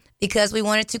now because we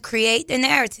wanted to create the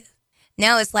narrative.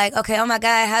 Now it's like, okay, oh my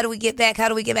God, how do we get back? How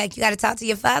do we get back? You got to talk to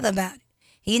your father about it.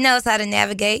 He knows how to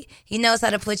navigate. He knows how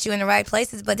to put you in the right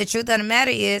places. But the truth of the matter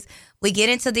is we get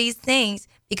into these things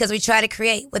because we try to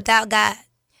create without God.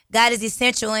 God is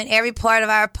essential in every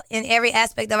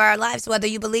aspect of our lives, whether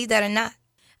you believe that or not.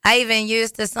 I even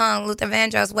used the song Luther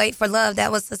Vandross, "Wait for Love."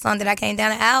 That was the song that I came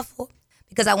down the aisle for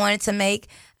because I wanted to make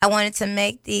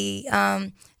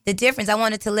the difference. I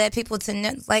wanted to let people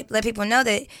know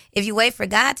that if you wait for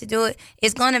God to do it,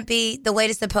 it's going to be the way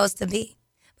it's supposed to be.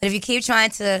 But if you keep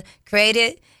trying to create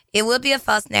it, it will be a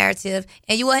false narrative,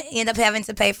 and you will end up having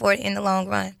to pay for it in the long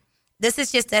run. This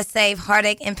is just to save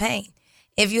heartache and pain.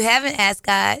 If you haven't asked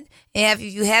God, and if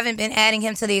you haven't been adding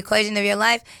him to the equation of your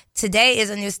life, today is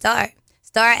a new start.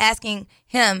 Start asking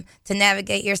him to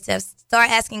navigate your steps. Start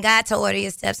asking God to order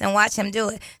your steps and watch him do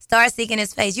it. Start seeking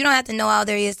his face. You don't have to know all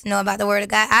there is to know about the word of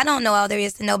God. I don't know all there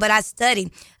is to know, but I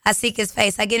study. I seek his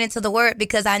face. I get into the word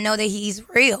because I know that he's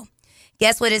real.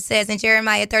 Guess what it says in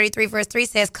Jeremiah 33, verse 3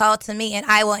 says, "Call to me and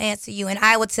I will answer you and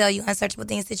I will tell you unsearchable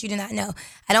things that you do not know."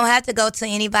 I don't have to go to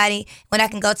anybody when I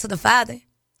can go to the Father.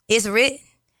 It's written.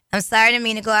 I'm sorry, I didn't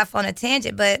mean to go off on a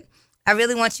tangent, but I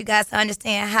really want you guys to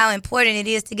understand how important it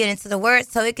is to get into the word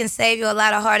so it can save you a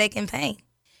lot of heartache and pain.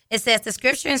 It says the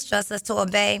scripture instructs us to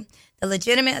obey the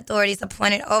legitimate authorities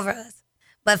appointed over us,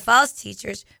 but false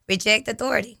teachers reject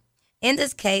authority. In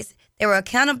this case, they were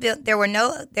accountable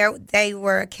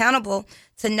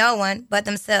to no one but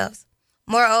themselves.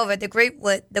 Moreover, the group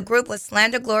would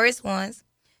slander glorious ones.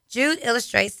 Jude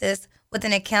illustrates this with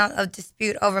an account of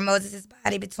dispute over Moses'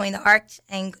 body between the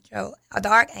archangel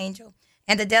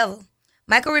and the devil.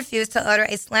 Michael refused to utter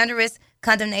a slanderous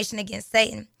condemnation against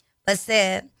Satan, but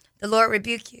said, "The Lord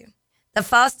rebuke you." The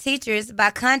false teachers,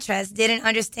 by contrast, didn't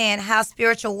understand how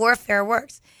spiritual warfare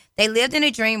works. They lived in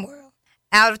a dream world,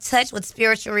 out of touch with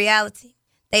spiritual reality.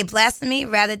 They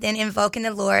blasphemed rather than invoking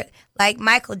the Lord like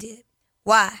Michael did.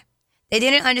 Why? They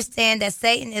didn't understand that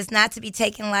Satan is not to be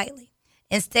taken lightly.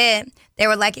 Instead, they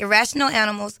were like irrational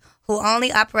animals who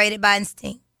only operated by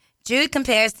instinct. Jude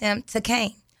compares them to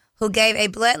Cain, who gave a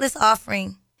bloodless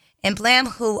offering, and Balaam,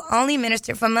 who only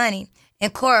ministered for money,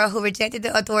 and Korah, who rejected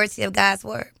the authority of God's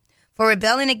word. For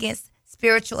rebelling against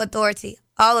spiritual authority,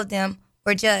 all of them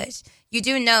were judged. You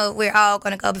do know we're all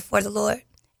going to go before the Lord.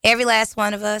 Every last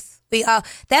one of us.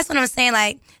 That's what I'm saying.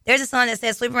 Like, there's a song that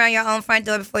says, "Sweep around your own front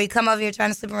door before you come over here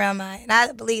trying to sweep around mine." And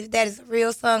I believe that is a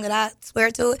real song, and I swear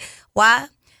to it. Why?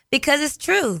 Because it's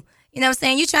true. You know what I'm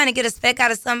saying? You're trying to get a speck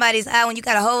out of somebody's eye when you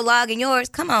got a whole log in yours.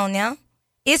 Come on now.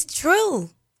 It's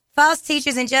true. False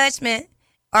teachers and judgment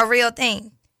are real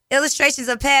things. Illustrations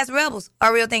of past rebels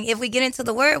are real thing. If we get into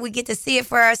the word, we get to see it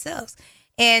for ourselves.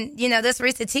 And, this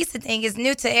Risa thing is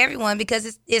new to everyone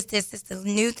because it's a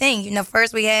new thing.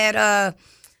 First we had,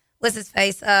 what's his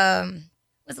face?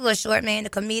 What's the little short man, the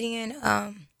comedian?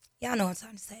 Y'all know what I'm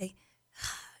trying to say.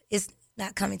 It's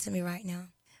not coming to me right now.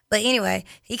 But anyway,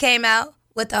 he came out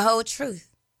with the whole truth,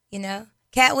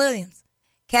 Cat Williams.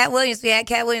 We had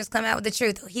Cat Williams come out with the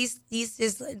truth. He's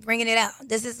just bringing it out.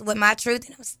 This is what my truth,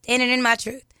 and I'm standing in my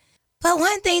truth. But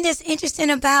one thing that's interesting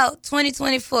about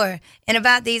 2024 and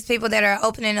about these people that are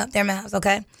opening up their mouths,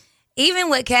 okay?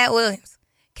 Even with Cat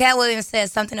Williams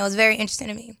said something that was very interesting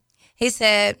to me. He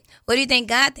said, "What do you think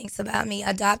God thinks about me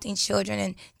adopting children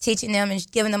and teaching them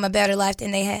and giving them a better life than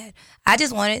they had? I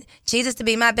just wanted Jesus to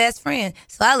be my best friend.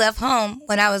 So I left home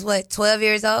when I was, 12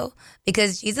 years old?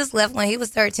 Because Jesus left when he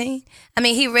was 13. I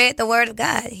mean, he read the word of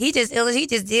God. He just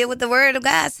did what the word of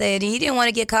God said. He didn't want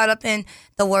to get caught up in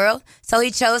the world. So he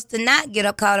chose to not get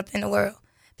caught up in the world.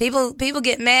 People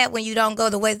get mad when you don't go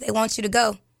the way they want you to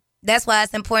go. That's why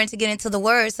it's important to get into the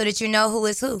word so that you know who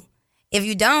is who. If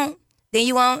you don't, then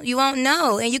you won't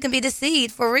know, and you can be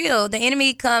deceived for real. The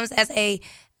enemy comes as a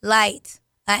light,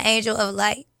 an angel of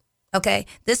light. Okay,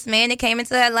 this man that came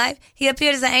into her life, he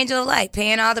appeared as an angel of light,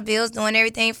 paying all the bills, doing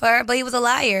everything for her, but he was a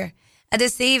liar, a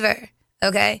deceiver.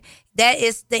 Okay, that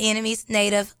is the enemy's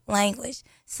native language.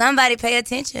 Somebody pay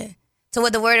attention to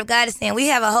what the word of God is saying. We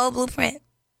have a whole blueprint.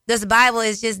 This Bible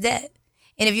is just that.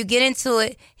 And if you get into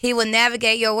it, he will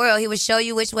navigate your world. He will show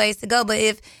you which ways to go. But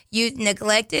if you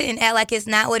neglect it and act like it's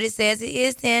not what it says it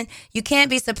is, then you can't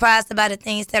be surprised about the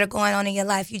things that are going on in your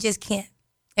life. You just can't.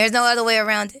 There's no other way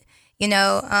around it. You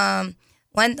know,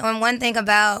 one thing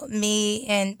about me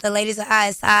and the ladies of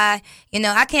ISI, you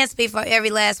know, I can't speak for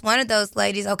every last one of those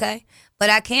ladies, okay? But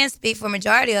I can speak for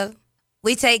majority of them.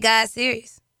 We take God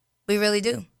serious. We really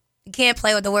do. You can't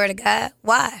play with the word of God.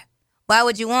 Why? Why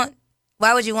would you want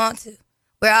to?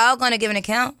 We're all going to give an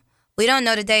account. We don't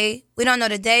know the day. We don't know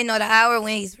the day nor the hour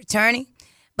when he's returning.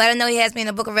 But I know he has me in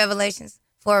the book of Revelations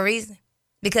for a reason,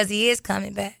 because he is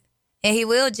coming back and he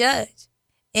will judge.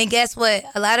 And guess what?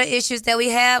 A lot of issues that we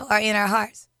have are in our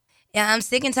hearts. And I'm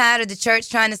sick and tired of the church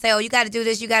trying to say, oh, you got to do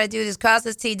this, you got to do this, cross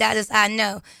this T, dot this I.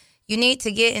 Know. You need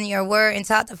to get in your word and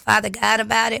talk to Father God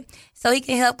about it so he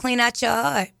can help clean out your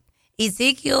heart.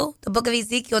 Ezekiel, the book of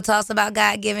Ezekiel talks about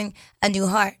God giving a new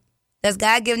heart. Does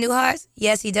God give new hearts?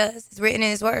 Yes, he does. It's written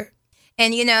in his word.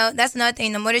 And, you know, that's another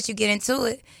thing. The more that you get into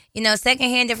it, you know,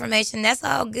 secondhand information, that's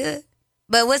all good.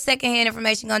 But what's secondhand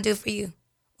information going to do for you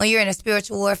when you're in a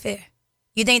spiritual warfare?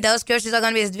 You think those scriptures are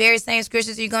going to be the very same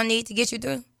scriptures you're going to need to get you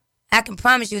through? I can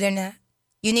promise you they're not.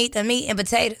 You need the meat and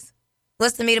potatoes.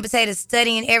 What's the meat and potatoes?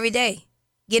 Studying every day.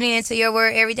 Getting into your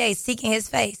word every day. Seeking his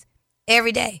face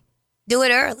every day. Do it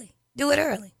early. Do it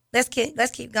early. Let's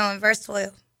keep going. Verse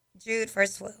 12. Jude,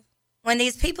 verse 12. When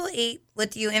these people eat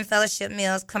with you in fellowship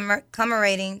meals,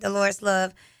 commemorating the Lord's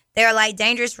love, they are like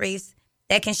dangerous reefs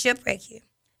that can shipwreck you.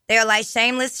 They are like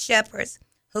shameless shepherds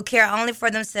who care only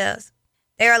for themselves.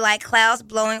 They are like clouds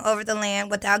blowing over the land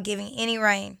without giving any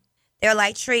rain. They are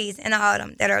like trees in the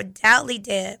autumn that are doubtly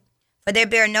dead, for they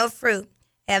bear no fruit,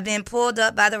 and have been pulled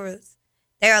up by the roots.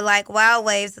 They are like wild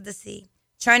waves of the sea,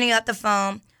 churning up the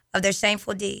foam of their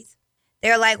shameful deeds.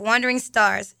 They are like wandering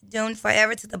stars, doomed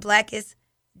forever to the blackest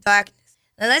darkness.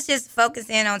 Now let's just focus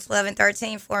in on 12 and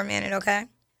 13 for a minute, okay?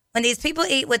 When these people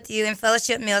eat with you in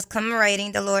fellowship meals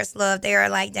commemorating the Lord's love, they are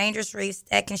like dangerous reefs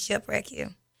that can shipwreck you.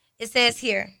 It says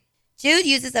here, Jude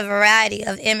uses a variety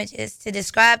of images to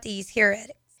describe these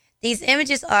heretics. These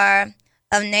images are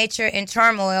of nature in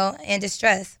turmoil and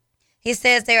distress. He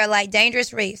says they are like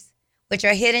dangerous reefs, which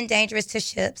are hidden dangerous to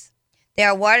ships. They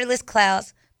are waterless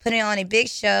clouds putting on a big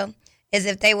show as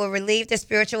if they will relieve the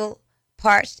spiritual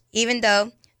parched, even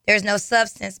though there's no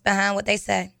substance behind what they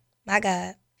say. My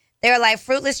God. They are like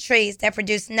fruitless trees that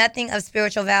produce nothing of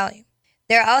spiritual value.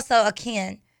 They are also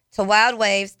akin to wild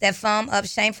waves that foam up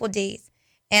shameful deeds,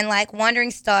 and like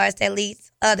wandering stars that lead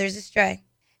others astray.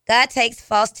 God takes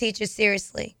false teachers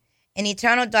seriously, and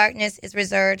eternal darkness is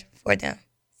reserved for them.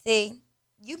 See,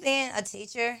 you being a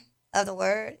teacher of the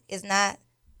word is not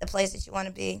the place that you want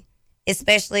to be,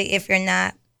 especially if you're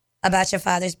not about your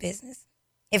Father's business,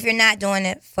 if you're not doing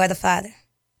it for the Father.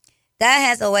 God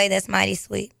has a way that's mighty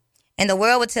sweet, and the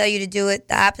world will tell you to do it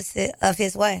the opposite of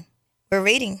his way. We're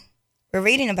reading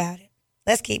about it.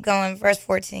 Let's keep going. Verse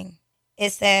 14.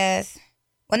 It says,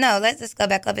 let's just go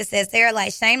back up. It says, they are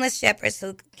like shameless shepherds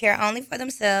who care only for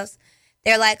themselves.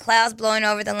 They're like clouds blowing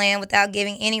over the land without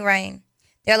giving any rain.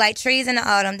 They're like trees in the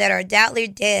autumn that are doubtly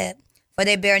dead, for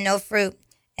they bear no fruit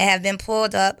and have been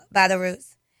pulled up by the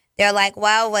roots. They're like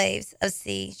wild waves of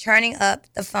sea, churning up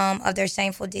the foam of their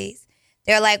shameful deeds.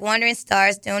 They're like wandering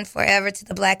stars doomed forever to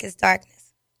the blackest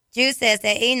darkness. Jude says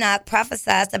that Enoch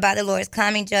prophesied about the Lord's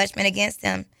coming judgment against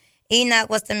them. Enoch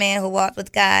was the man who walked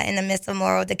with God in the midst of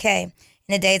moral decay in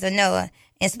the days of Noah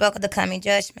and spoke of the coming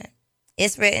judgment.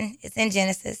 It's written. It's in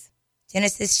Genesis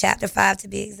chapter 5 to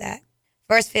be exact.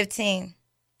 Verse 15.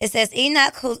 It says,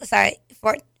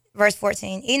 verse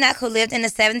 14. Enoch, who lived in the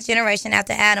seventh generation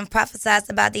after Adam, prophesied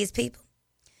about these people.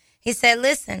 He said,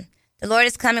 listen, the Lord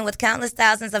is coming with countless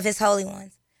thousands of his holy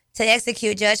ones to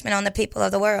execute judgment on the people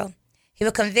of the world. He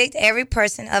will convict every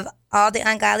person of all the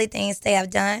ungodly things they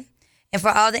have done and for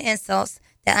all the insults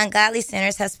that ungodly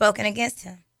sinners have spoken against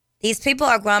him. These people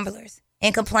are grumblers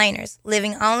and complainers,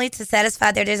 living only to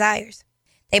satisfy their desires.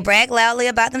 They brag loudly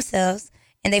about themselves,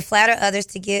 and they flatter others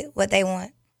to get what they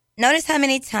want. Notice how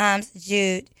many times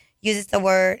Jude uses the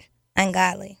word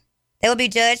ungodly. They will be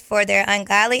judged for their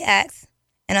ungodly acts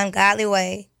and ungodly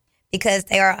way because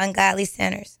they are ungodly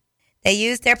sinners. They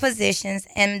use their positions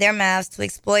and their mouths to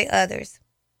exploit others,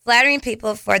 flattering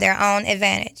people for their own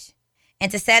advantage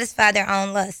and to satisfy their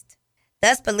own lust.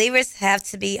 Thus, believers have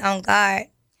to be on guard.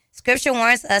 Scripture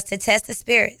warns us to test the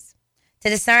spirits, to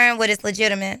discern what is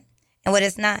legitimate and what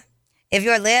is not. If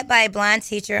you are led by a blind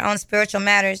teacher on spiritual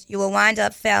matters, you will wind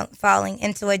up falling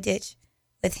into a ditch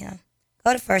with him.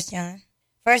 Go to 1 John.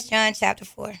 1 John chapter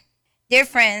 4. Dear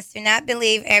friends, do not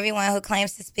believe everyone who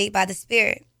claims to speak by the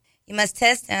Spirit. You must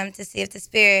test them to see if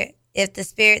the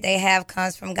spirit they have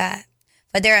comes from God.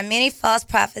 For there are many false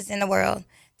prophets in the world.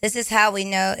 This is how we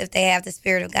know if they have the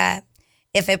Spirit of God.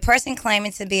 If a person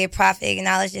claiming to be a prophet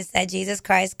acknowledges that Jesus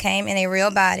Christ came in a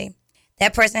real body,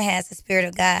 that person has the Spirit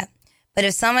of God. But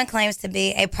if someone claims to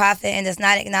be a prophet and does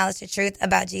not acknowledge the truth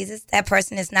about Jesus, that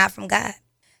person is not from God.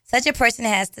 Such a person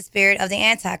has the spirit of the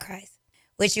Antichrist,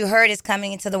 which you heard is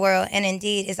coming into the world and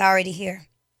indeed is already here.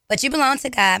 But you belong to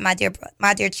God,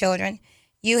 my dear children.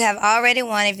 You have already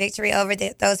won a victory over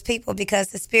those people because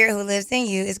the Spirit who lives in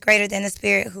you is greater than the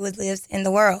Spirit who lives in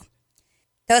the world.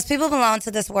 Those people belong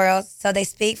to this world, so they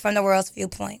speak from the world's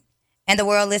viewpoint, and the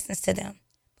world listens to them.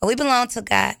 But we belong to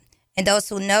God, and those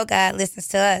who know God listens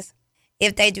to us.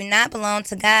 If they do not belong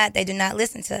to God, they do not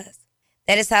listen to us.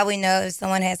 That is how we know if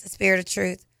someone has the spirit of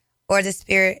truth or the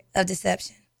spirit of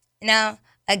deception. Now,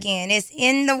 again, it's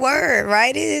in the Word,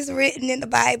 right? It is written in the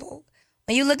Bible.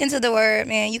 When you look into the Word,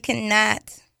 man, you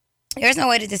cannot, there's no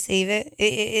way to deceive it.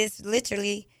 It's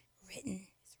literally written.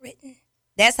 It's written.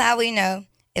 That's how we know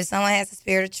if someone has the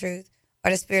spirit of truth or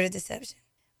the spirit of deception.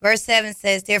 Verse 7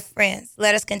 says, Dear friends,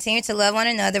 let us continue to love one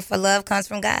another, for love comes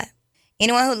from God.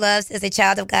 Anyone who loves is a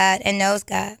child of God and knows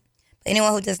God. But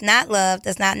anyone who does not love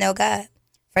does not know God,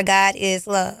 for God is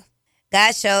love.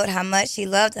 God showed how much he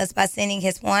loved us by sending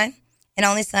his one and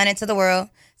only Son into the world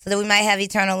so that we might have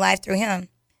eternal life through him.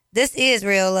 This is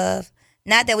real love.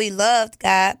 Not that we loved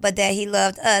God, but that he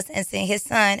loved us and sent his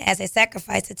Son as a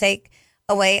sacrifice to take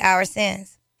away our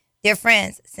sins. Dear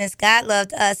friends, since God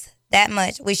loved us that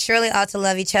much, we surely ought to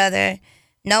love each other.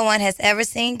 No one has ever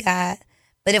seen God,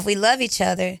 but if we love each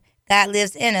other, God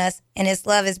lives in us, and his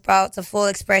love is brought to full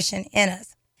expression in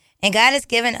us. And God has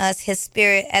given us his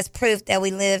Spirit as proof that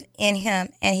we live in him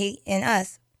and he in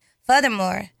us.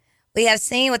 Furthermore, we have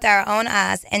seen with our own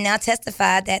eyes and now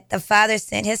testify that the Father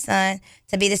sent his Son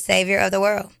to be the Savior of the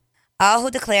world. All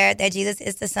who declare that Jesus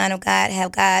is the Son of God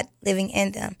have God living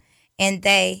in them, and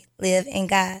they live in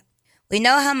God. We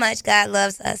know how much God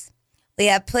loves us. We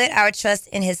have put our trust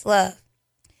in his love.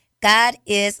 God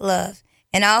is love.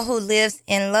 And all who live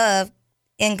in love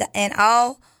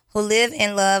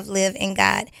live in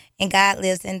God, and God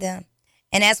lives in them.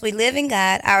 And as we live in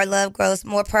God, our love grows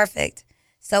more perfect.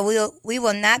 So we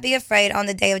will not be afraid on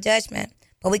the day of judgment,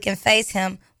 but we can face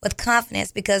him with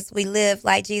confidence because we live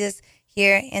like Jesus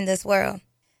here in this world.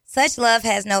 Such love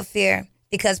has no fear,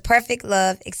 because perfect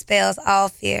love expels all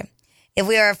fear. If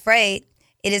we are afraid,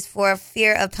 it is for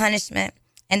fear of punishment.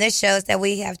 And this shows that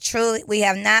we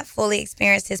have not fully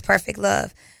experienced his perfect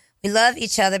love. We love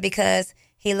each other because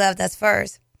he loved us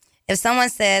first. If someone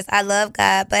says, I love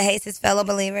God, but hates his fellow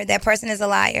believer, that person is a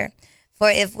liar. For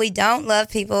if we don't love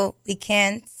people we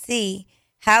can see,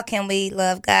 how can we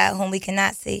love God whom we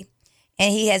cannot see?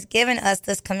 And he has given us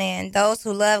this command. Those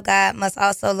who love God must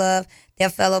also love their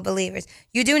fellow believers.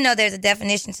 You do know there's a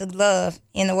definition to love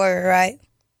in the word, right?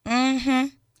 Mm-hmm.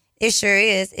 It sure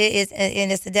is. It is,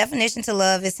 and it's the definition to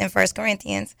love. It's in 1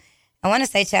 Corinthians. I want to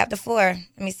say chapter 4.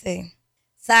 Let me see.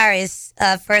 Sorry, it's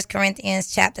 1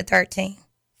 Corinthians chapter 13.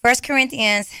 1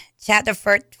 Corinthians chapter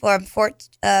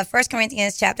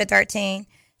 13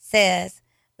 says,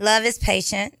 love is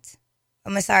patient.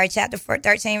 Chapter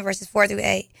 13, verses 4 through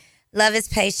 8. Love is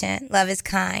patient. Love is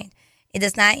kind. It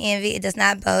does not envy. It does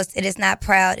not boast. It is not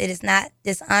proud. It does not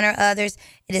dishonor others.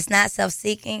 It is not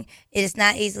self-seeking. It is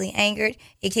not easily angered.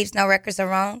 It keeps no records of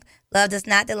wrong. Love does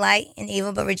not delight in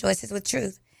evil, but rejoices with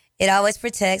truth. It always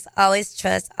protects, always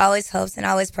trusts, always hopes, and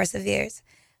always perseveres.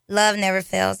 Love never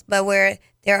fails, but where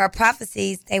there are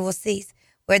prophecies, they will cease.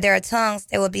 Where there are tongues,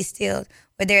 they will be stilled.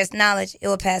 Where there is knowledge, it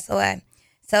will pass away.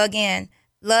 So again,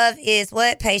 love is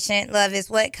what? Patient. Love is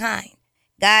what? Kind.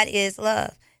 God is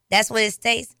love. That's what it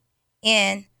states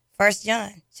in 1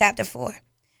 John chapter 4.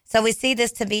 So we see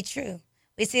this to be true.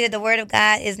 We see that the word of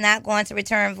God is not going to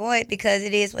return void because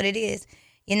it is what it is.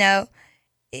 You know,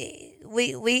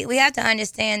 we have to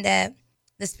understand that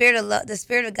the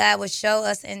spirit of God will show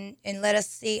us and let us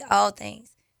see all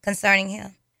things concerning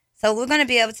him. So we're going to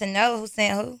be able to know who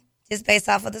sent who just based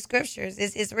off of the scriptures.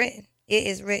 It's written. It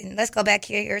is written. Let's go back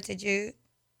here to Jude,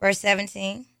 verse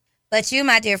 17. But you,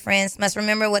 my dear friends, must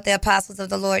remember what the apostles of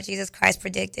the Lord Jesus Christ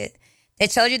predicted. They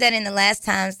told you that in the last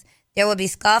times There will be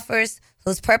scoffers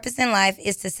whose purpose in life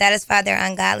is to satisfy their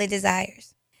ungodly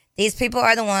desires. These people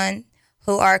are the ones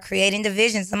who are creating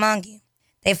divisions among you.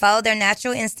 They follow their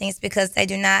natural instincts because they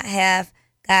do not have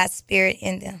God's Spirit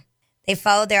in them. They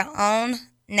follow their own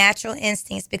natural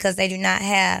instincts because they do not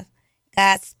have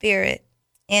God's Spirit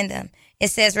in them. It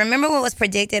says, remember what was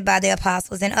predicted by the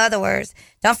apostles. In other words,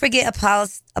 don't forget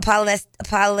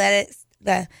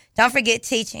don't forget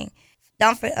teaching.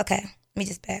 Okay, let me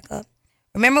just back up.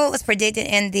 Remember what was predicted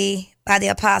by the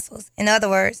apostles. In other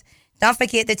words, don't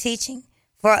forget the teaching.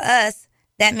 For us,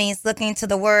 that means looking to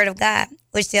the Word of God,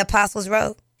 which the apostles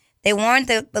wrote. They warned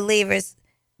that believers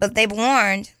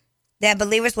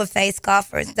would face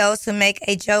scoffers, those who make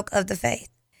a joke of the faith.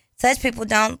 Such people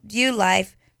don't view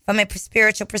life from a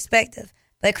spiritual perspective,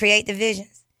 but create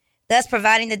divisions, thus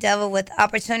providing the devil with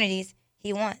opportunities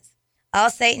he wants. All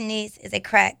Satan needs is a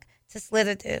crack to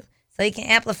slither through, so he can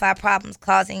amplify problems,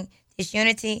 causing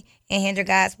disunity and hinder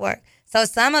God's work. So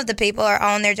some of the people are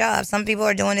on their job. Some people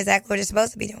are doing exactly what they're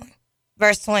supposed to be doing.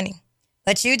 Verse 20.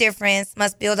 But you, dear friends,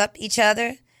 must build up each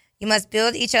other. You must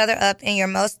build each other up in your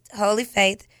most holy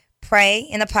faith, pray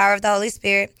in the power of the Holy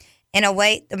Spirit, and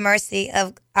await the mercy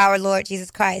of our Lord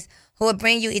Jesus Christ, who will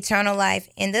bring you eternal life.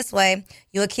 In this way,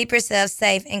 you will keep yourselves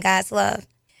safe in God's love.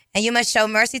 And you must show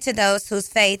mercy to those whose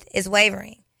faith is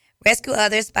wavering. Rescue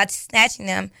others by snatching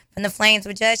them from the flames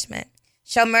of judgment.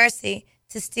 Show mercy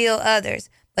to still others,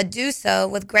 but do so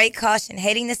with great caution,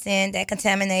 hating the sin that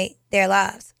contaminate their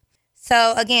lives.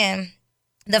 So again,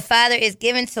 the Father is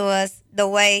giving to us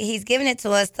He's giving it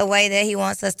to us the way that He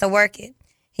wants us to work it.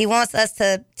 He wants us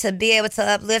to be able to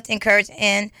uplift, encourage,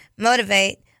 and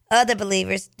motivate other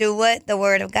believers through what? The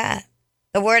Word of God.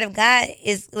 The Word of God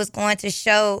was going to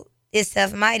show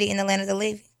itself mighty in the land of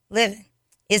the living.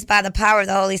 It's by the power of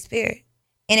the Holy Spirit.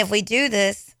 And if we do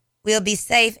this, we'll be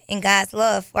safe in God's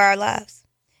love for our lives.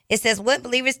 It says what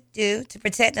believers do to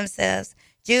protect themselves.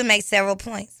 Jude makes several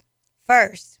points.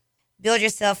 First, build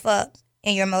yourself up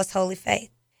in your most holy faith.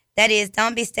 That is,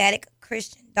 don't be static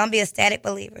Christian. Don't be a static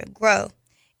believer. Grow.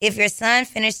 If your son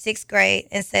finished 6th grade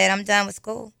and said, I'm done with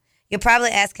school, you'll probably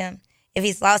ask him if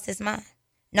he's lost his mind.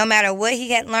 No matter what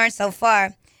he had learned so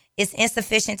far, it's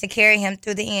insufficient to carry him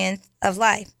through the end of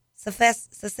life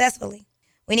successfully.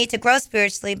 We need to grow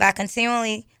spiritually by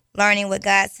continually learning what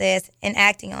God says and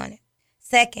acting on it.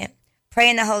 Second, pray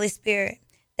in the Holy Spirit.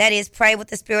 That is, pray with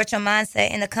the spiritual mindset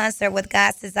in the concert with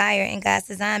God's desire and God's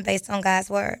design based on God's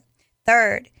word.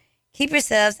 Third, keep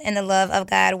yourselves in the love of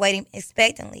God, waiting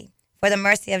expectantly for the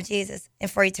mercy of Jesus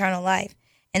and for eternal life.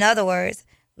 In other words,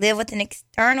 live with an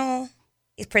external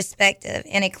perspective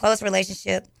and a close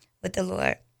relationship with the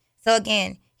Lord. So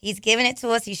again, He's giving it to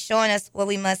us. He's showing us what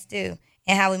we must do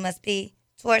and how we must be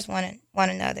towards one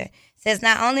another. It says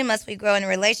not only must we grow in a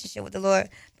relationship with the Lord,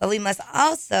 but we must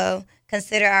also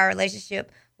consider our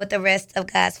relationship with the rest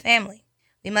of God's family.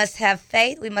 We must have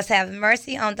faith. We must have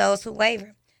mercy on those who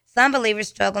waver. Some believers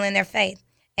struggle in their faith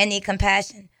and need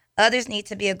compassion. Others need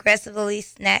to be aggressively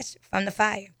snatched from the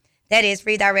fire. That is,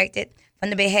 redirected from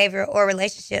the behavior or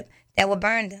relationship that will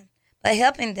burn them. But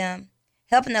helping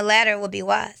the latter will be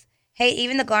wise. Hate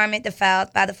even the garment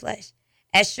defiled by the flesh.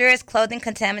 As sure as clothing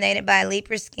contaminated by a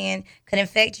leper's skin could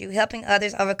infect you, helping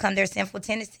others overcome their sinful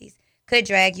tendencies could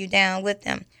drag you down with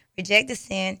them. Reject the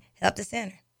sin, help the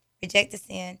sinner. Reject the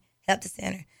sin, help the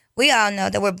sinner. We all know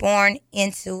that we're born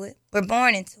into it.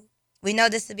 We know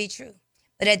this to be true.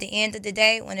 But at the end of the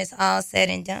day, when it's all said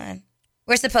and done,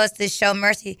 we're supposed to show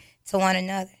mercy to one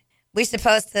another. We're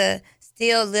supposed to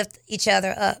still lift each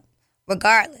other up,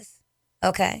 regardless.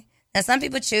 Okay? Now, some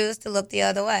people choose to look the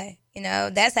other way.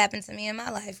 That's happened to me in my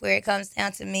life, where it comes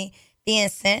down to me being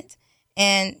sent.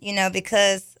 And,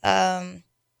 because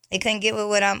they couldn't get with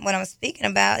what I'm speaking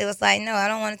about, it was like, no, I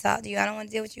don't want to talk to you. I don't want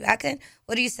to deal with you.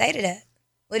 What do you say to that?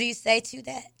 What do you say to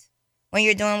that when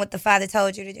you're doing what the Father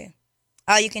told you to do?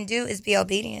 All you can do is be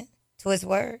obedient to His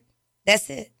word. That's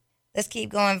it. Let's keep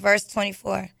going. Verse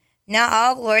 24. Now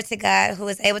all glory to God, who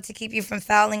is able to keep you from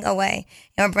falling away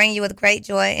and will bring you with great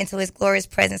joy into His glorious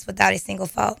presence without a single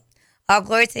fault. All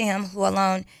glory to Him who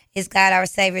alone is God our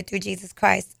Savior through Jesus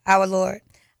Christ our Lord.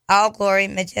 All glory,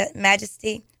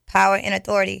 majesty, power, and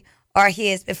authority are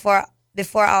His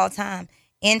before all time,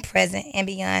 in present, and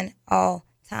beyond all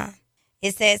time.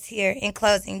 It says here, in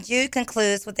closing, Jude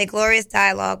concludes with a glorious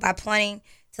dialogue by pointing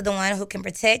to the one who can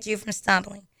protect you from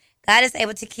stumbling. God is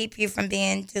able to keep you from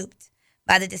being duped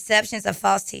by the deceptions of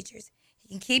false teachers. He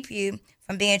can keep you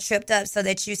from being tripped up so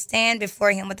that you stand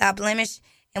before Him without blemish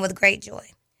and with great joy.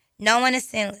 No one is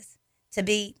sinless. To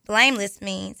be blameless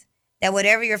means that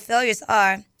whatever your failures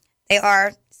are, they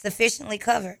are sufficiently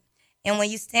covered. And when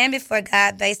you stand before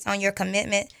God based on your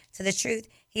commitment to the truth,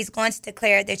 he's going to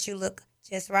declare that you look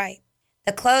just right.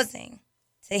 The closing,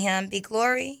 to him be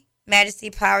glory, majesty,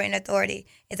 power, and authority,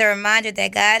 is a reminder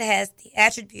that God has the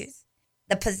attributes,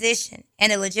 the position,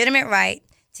 and the legitimate right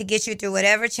to get you through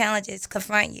whatever challenges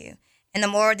confront you and the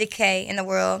moral decay in the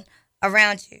world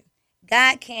around you.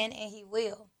 God can and he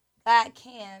will. God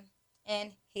can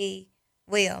and he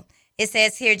will. It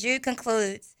says here, Jude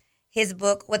concludes his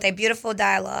book with a beautiful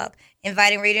dialogue,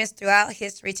 inviting readers throughout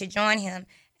history to join him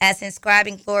as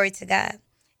inscribing glory to God.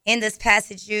 In this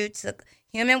passage, Jude took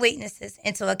human weaknesses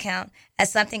into account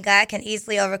as something God can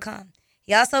easily overcome.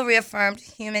 He also reaffirmed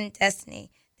human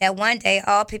destiny, that one day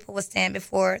all people will stand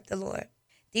before the Lord.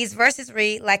 These verses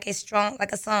read like a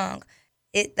song.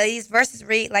 These verses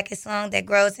read like a song that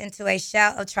grows into a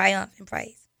shout of triumph and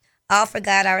praise, all for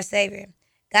God our Savior.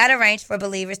 God arranged for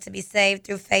believers to be saved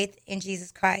through faith in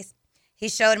Jesus Christ. He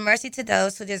showed mercy to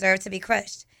those who deserved to be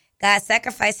crushed. God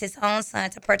sacrificed his own son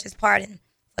to purchase pardon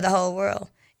for the whole world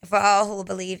and for all who will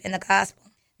believe in the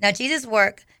gospel. Now, Jesus'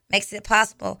 work makes it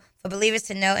possible for believers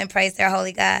to know and praise their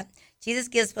holy God. Jesus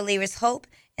gives believers hope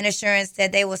and assurance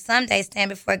that they will someday stand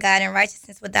before God in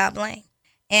righteousness without blame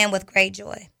and with great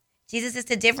joy. Jesus is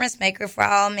the difference maker for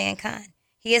all mankind.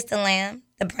 He is the Lamb,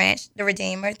 the branch, the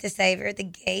Redeemer, the Savior, the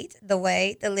gate, the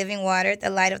way, the living water, the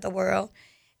light of the world,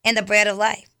 and the bread of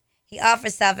life. He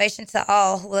offers salvation to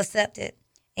all who will accept it,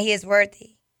 and he is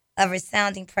worthy of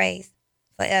resounding praise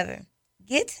forever.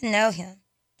 Get to know him.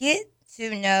 Get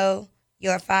to know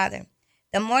your Father.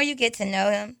 The more you get to know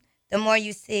him, the more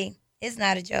you see. It's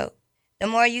not a joke. The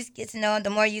more you get to know him, the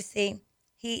more you see.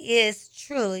 He is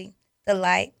truly the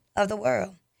light of the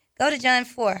world. Go to John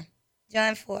 4.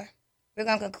 John 4. We're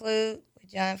going to conclude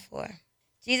with John 4.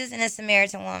 Jesus and the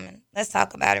Samaritan woman. Let's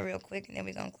talk about it real quick, and then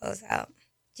we're going to close out.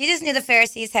 Jesus knew the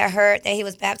Pharisees had heard that he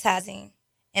was baptizing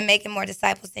and making more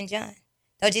disciples than John.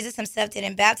 Though Jesus himself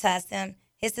didn't baptize them,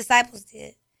 his disciples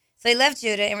did. So he left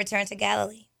Judah and returned to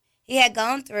Galilee. He had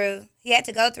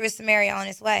to go through Samaria on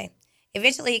his way.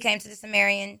 Eventually he came to the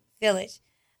Samaritan village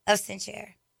of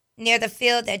Sychar, near the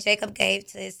field that Jacob gave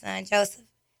to his son Joseph.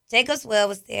 Jacob's well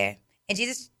was there, and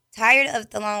Jesus, tired of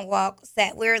the long walk,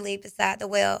 sat wearily beside the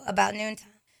well about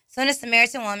noontime. Soon a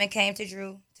Samaritan woman came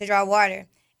to draw water,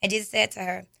 and Jesus said to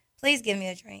her, "Please give me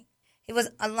a drink." He was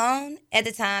alone at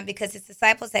the time because his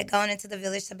disciples had gone into the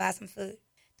village to buy some food.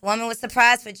 The woman was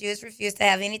surprised, for Jews refused to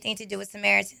have anything to do with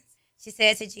Samaritans. She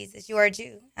said to Jesus, "You are a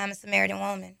Jew. I'm a Samaritan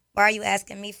woman. Why are you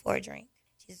asking me for a drink?"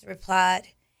 Jesus replied,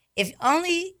 If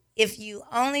you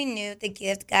only knew the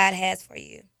gift God has for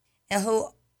you and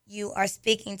who you are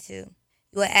speaking to,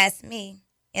 you would ask me,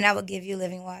 and I will give you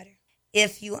living water."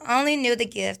 If you only knew the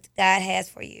gift God has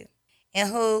for you and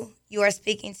who you are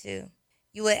speaking to,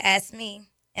 you would ask me,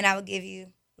 and I will give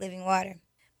you living water.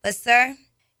 "But, sir,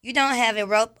 you don't have a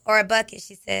rope or a bucket,"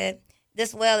 she said.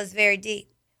 "This well is very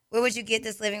deep. Where would you get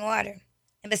this living water?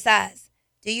 And besides,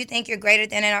 do you think you're greater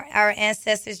than our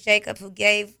ancestors Jacob, who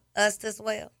gave us this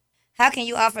well? How can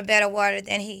you offer better water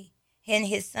than he and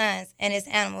his sons and his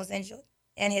animals enjoyed?"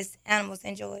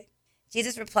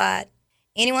 Jesus replied,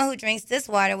 "Anyone who drinks this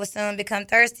water will soon become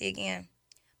thirsty again.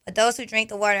 But those who drink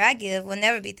the water I give will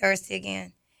never be thirsty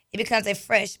again. It becomes a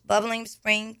fresh, bubbling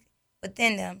spring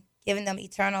within them, giving them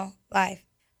eternal life."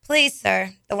 "Please,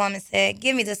 sir," the woman said,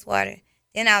 "give me this water.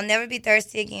 Then I'll never be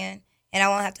thirsty again, and I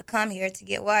won't have to come here to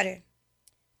get water."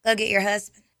 "Go get your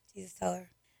husband," Jesus told her.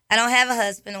 "I don't have a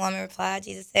husband," the woman replied.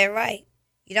 Jesus said, "Right.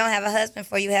 You don't have a husband,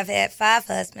 for you have had 5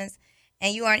 husbands,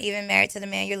 and you aren't even married to the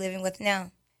man you're living with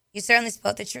now. You certainly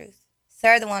spoke the truth."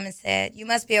 "Sir," the woman said, "you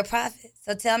must be a prophet.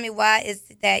 So tell me, why is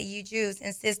it that you Jews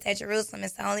insist that Jerusalem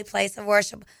is the only place of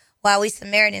worship, while we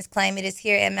Samaritans claim it is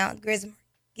here at Mount Gerizim,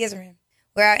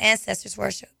 where our ancestors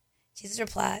worship?" Jesus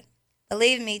replied,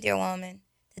 "Believe me, dear woman,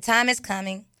 the time is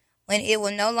coming when it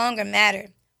will no longer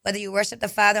matter whether you worship the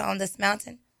Father on this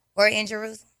mountain or in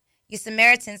Jerusalem. You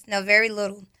Samaritans know very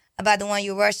little about the one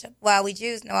you worship, while we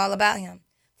Jews know all about him,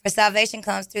 for salvation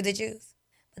comes through the Jews.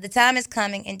 But the time is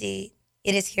coming, indeed,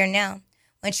 it is here now,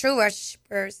 when true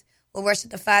worshipers will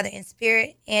worship the Father in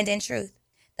spirit and in truth.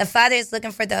 The Father is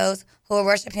looking for those who will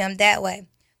worship him that way,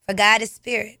 for God is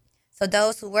spirit, so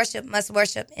those who worship must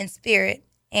worship in spirit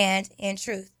and in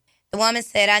truth." The woman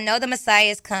said, "I know the Messiah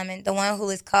is coming, the one who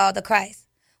is called the Christ.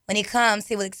 When he comes,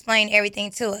 he will explain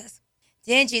everything to us."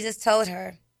 Then Jesus told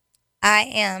her, "I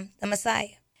am the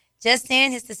Messiah." Just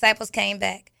then his disciples came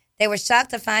back. They were shocked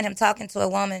to find him talking to a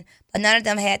woman, but none of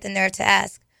them had the nerve to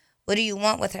ask, "What do you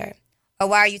want with her?" or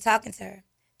 "Why are you talking to her?"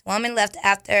 The woman left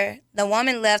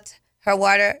her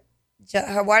water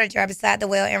jar beside the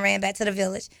well and ran back to the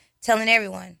village, telling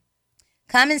everyone,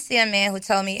 "Come and see a man who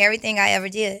told me everything I ever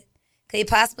did. Could he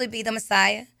possibly be the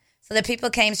Messiah?" So the people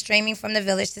came streaming from the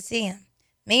village to see him.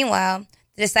 Meanwhile,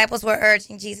 the disciples were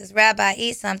urging Jesus, "Rabbi,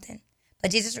 eat something."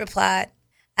 But Jesus replied,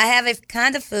 "I have a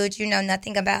kind of food you know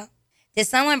nothing about." "Did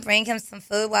someone bring him some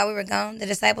food while we were gone?" the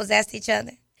disciples asked each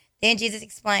other. Then Jesus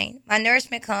explained, "My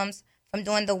nourishment comes from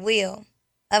doing the will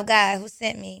of God who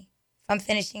sent me, from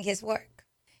finishing his work.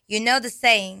 You know the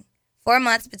saying, 4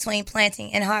 months between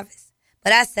planting and harvest.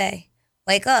 But I say,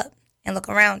 wake up and look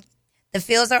around. The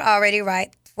fields are already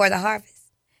ripe for the harvest.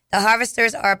 The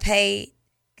harvesters are paid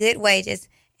good wages,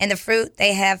 and the fruit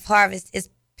they have harvested is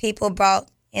people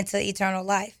brought into eternal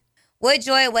life. What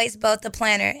joy awaits both the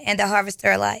planter and the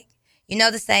harvester alike. You know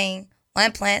the saying,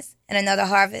 one plants and another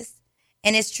harvests.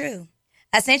 And it's true.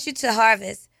 I sent you to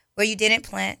harvest where you didn't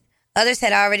plant. Others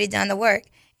had already done the work,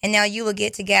 and now you will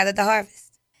get to gather the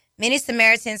harvest." Many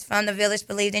Samaritans from the village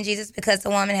believed in Jesus because the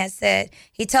woman had said,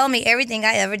 "He told me everything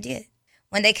I ever did."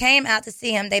 When they came out to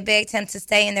see him, they begged him to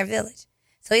stay in their village.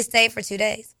 So he stayed for 2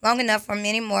 days, long enough for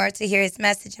many more to hear his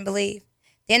message and believe.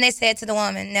 Then they said to the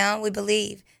woman, "Now we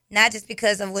believe, not just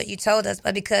because of what you told us,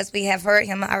 but because we have heard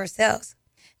him ourselves.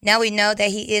 Now we know that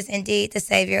he is indeed the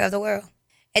Savior of the world."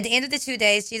 At the end of the 2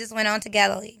 days, Jesus went on to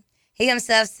Galilee. He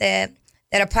himself said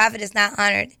that a prophet is not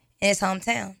honored in his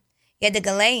hometown. Yet the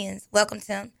Galileans welcomed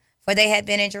him, for they had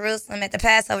been in Jerusalem at the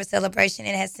Passover celebration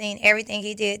and had seen everything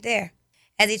he did there.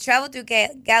 As he traveled through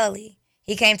Galilee,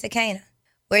 he came to Cana,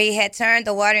 where he had turned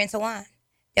the water into wine.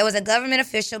 There was a government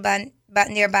official by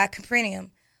nearby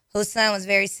Capernaum, whose son was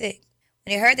very sick.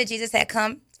 When he heard that Jesus had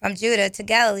come from Judah to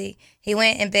Galilee, he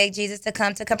went and begged Jesus to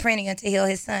come to Capernaum to heal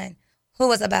his son, who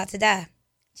was about to die.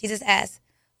 Jesus asked,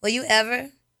 Will you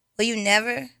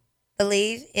never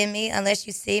believe in me unless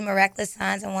you see miraculous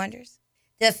signs and wonders?"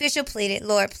 The official pleaded,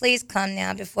 "Lord, please come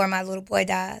now before my little boy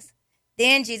dies."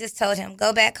 Then Jesus told him,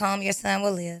 "Go back home, your son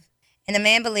will live." And the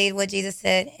man believed what Jesus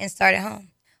said and started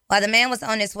home. While the man was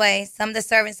on his way, some of the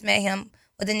servants met him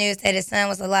with the news that his son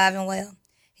was alive and well.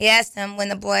 He asked them when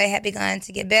the boy had begun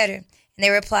to get better, and they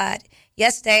replied,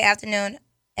 "Yesterday afternoon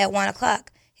at 1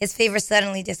 o'clock, his fever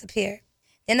suddenly disappeared."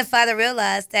 Then the father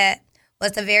realized that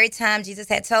was the very time Jesus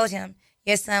had told him,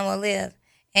 "Your son will live."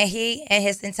 And he and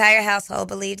his entire household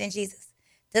believed in Jesus.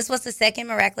 This was the second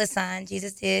miraculous sign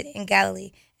Jesus did in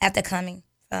Galilee after coming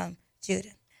from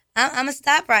Judah. I'm going to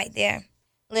stop right there.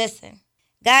 Listen,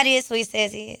 God is who he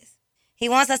says he is. He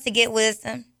wants us to get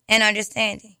wisdom and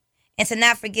understanding and to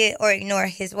not forget or ignore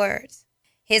his words.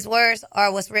 His words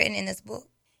are what's written in this book.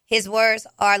 His words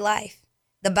are life.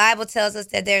 The Bible tells us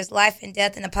that there's life and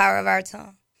death in the power of our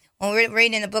tongue. When we're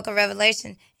reading in the book of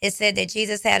Revelation, it said that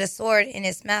Jesus had a sword in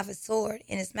his mouth, that sword.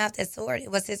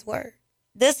 It was his word.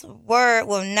 This word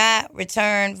will not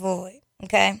return void,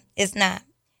 okay? It's not.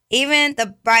 Even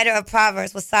the writer of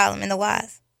Proverbs was Solomon the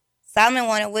wise. Solomon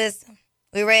wanted wisdom.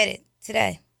 We read it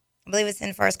today. I believe it's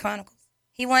in 1 Chronicles.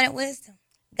 He wanted wisdom.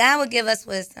 God will give us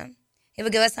wisdom. He will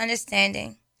give us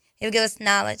understanding. He will give us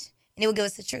knowledge, and he will give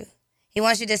us the truth. He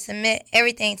wants you to submit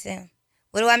everything to him.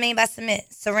 What do I mean by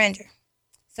submit? Surrender.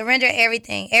 Surrender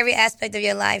everything, every aspect of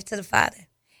your life to the Father,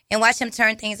 and watch him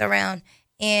turn things around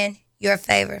in your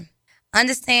favor.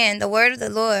 Understand the word of the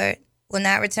Lord will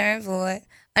not return void.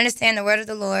 Understand the word of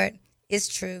the Lord is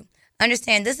true.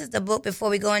 Understand this is the book before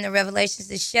we go into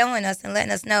Revelations is showing us and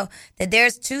letting us know that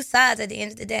there's two sides at the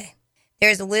end of the day.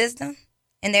 There's wisdom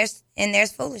and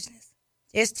there's foolishness.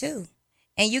 There's two.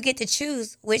 And you get to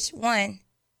choose which one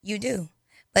you do.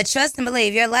 But trust and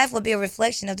believe your life will be a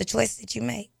reflection of the choices that you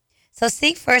make. So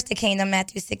seek first the kingdom,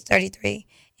 Matthew 6:33,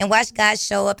 and watch God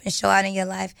show up and show out in your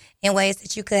life in ways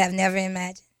that you could have never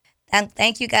imagined.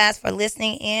 Thank you guys for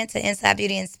listening in to Inside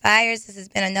Beauty Inspires. This has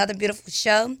been another beautiful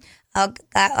show.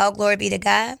 All glory be to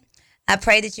God. I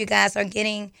pray that you guys are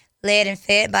getting led and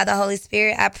fed by the Holy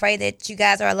Spirit. I pray that you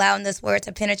guys are allowing this word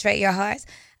to penetrate your hearts.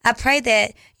 I pray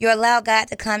that you allow God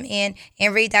to come in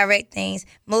and redirect things,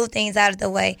 move things out of the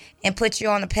way, and put you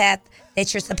on the path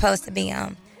that you're supposed to be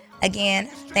on. Again,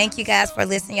 thank you guys for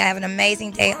listening. Y'all have an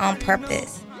amazing day on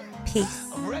purpose. Peace.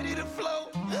 I'm ready to flow.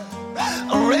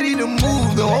 I'm ready to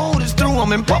move. The old is through.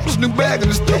 I'm in Papa's new bag and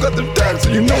it's still got the tag, so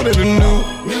you know that it's new.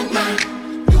 New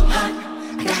mind, new heart.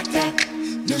 I got that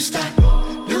new start,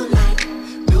 new life,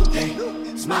 new day.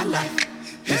 It's my life.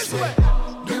 His way.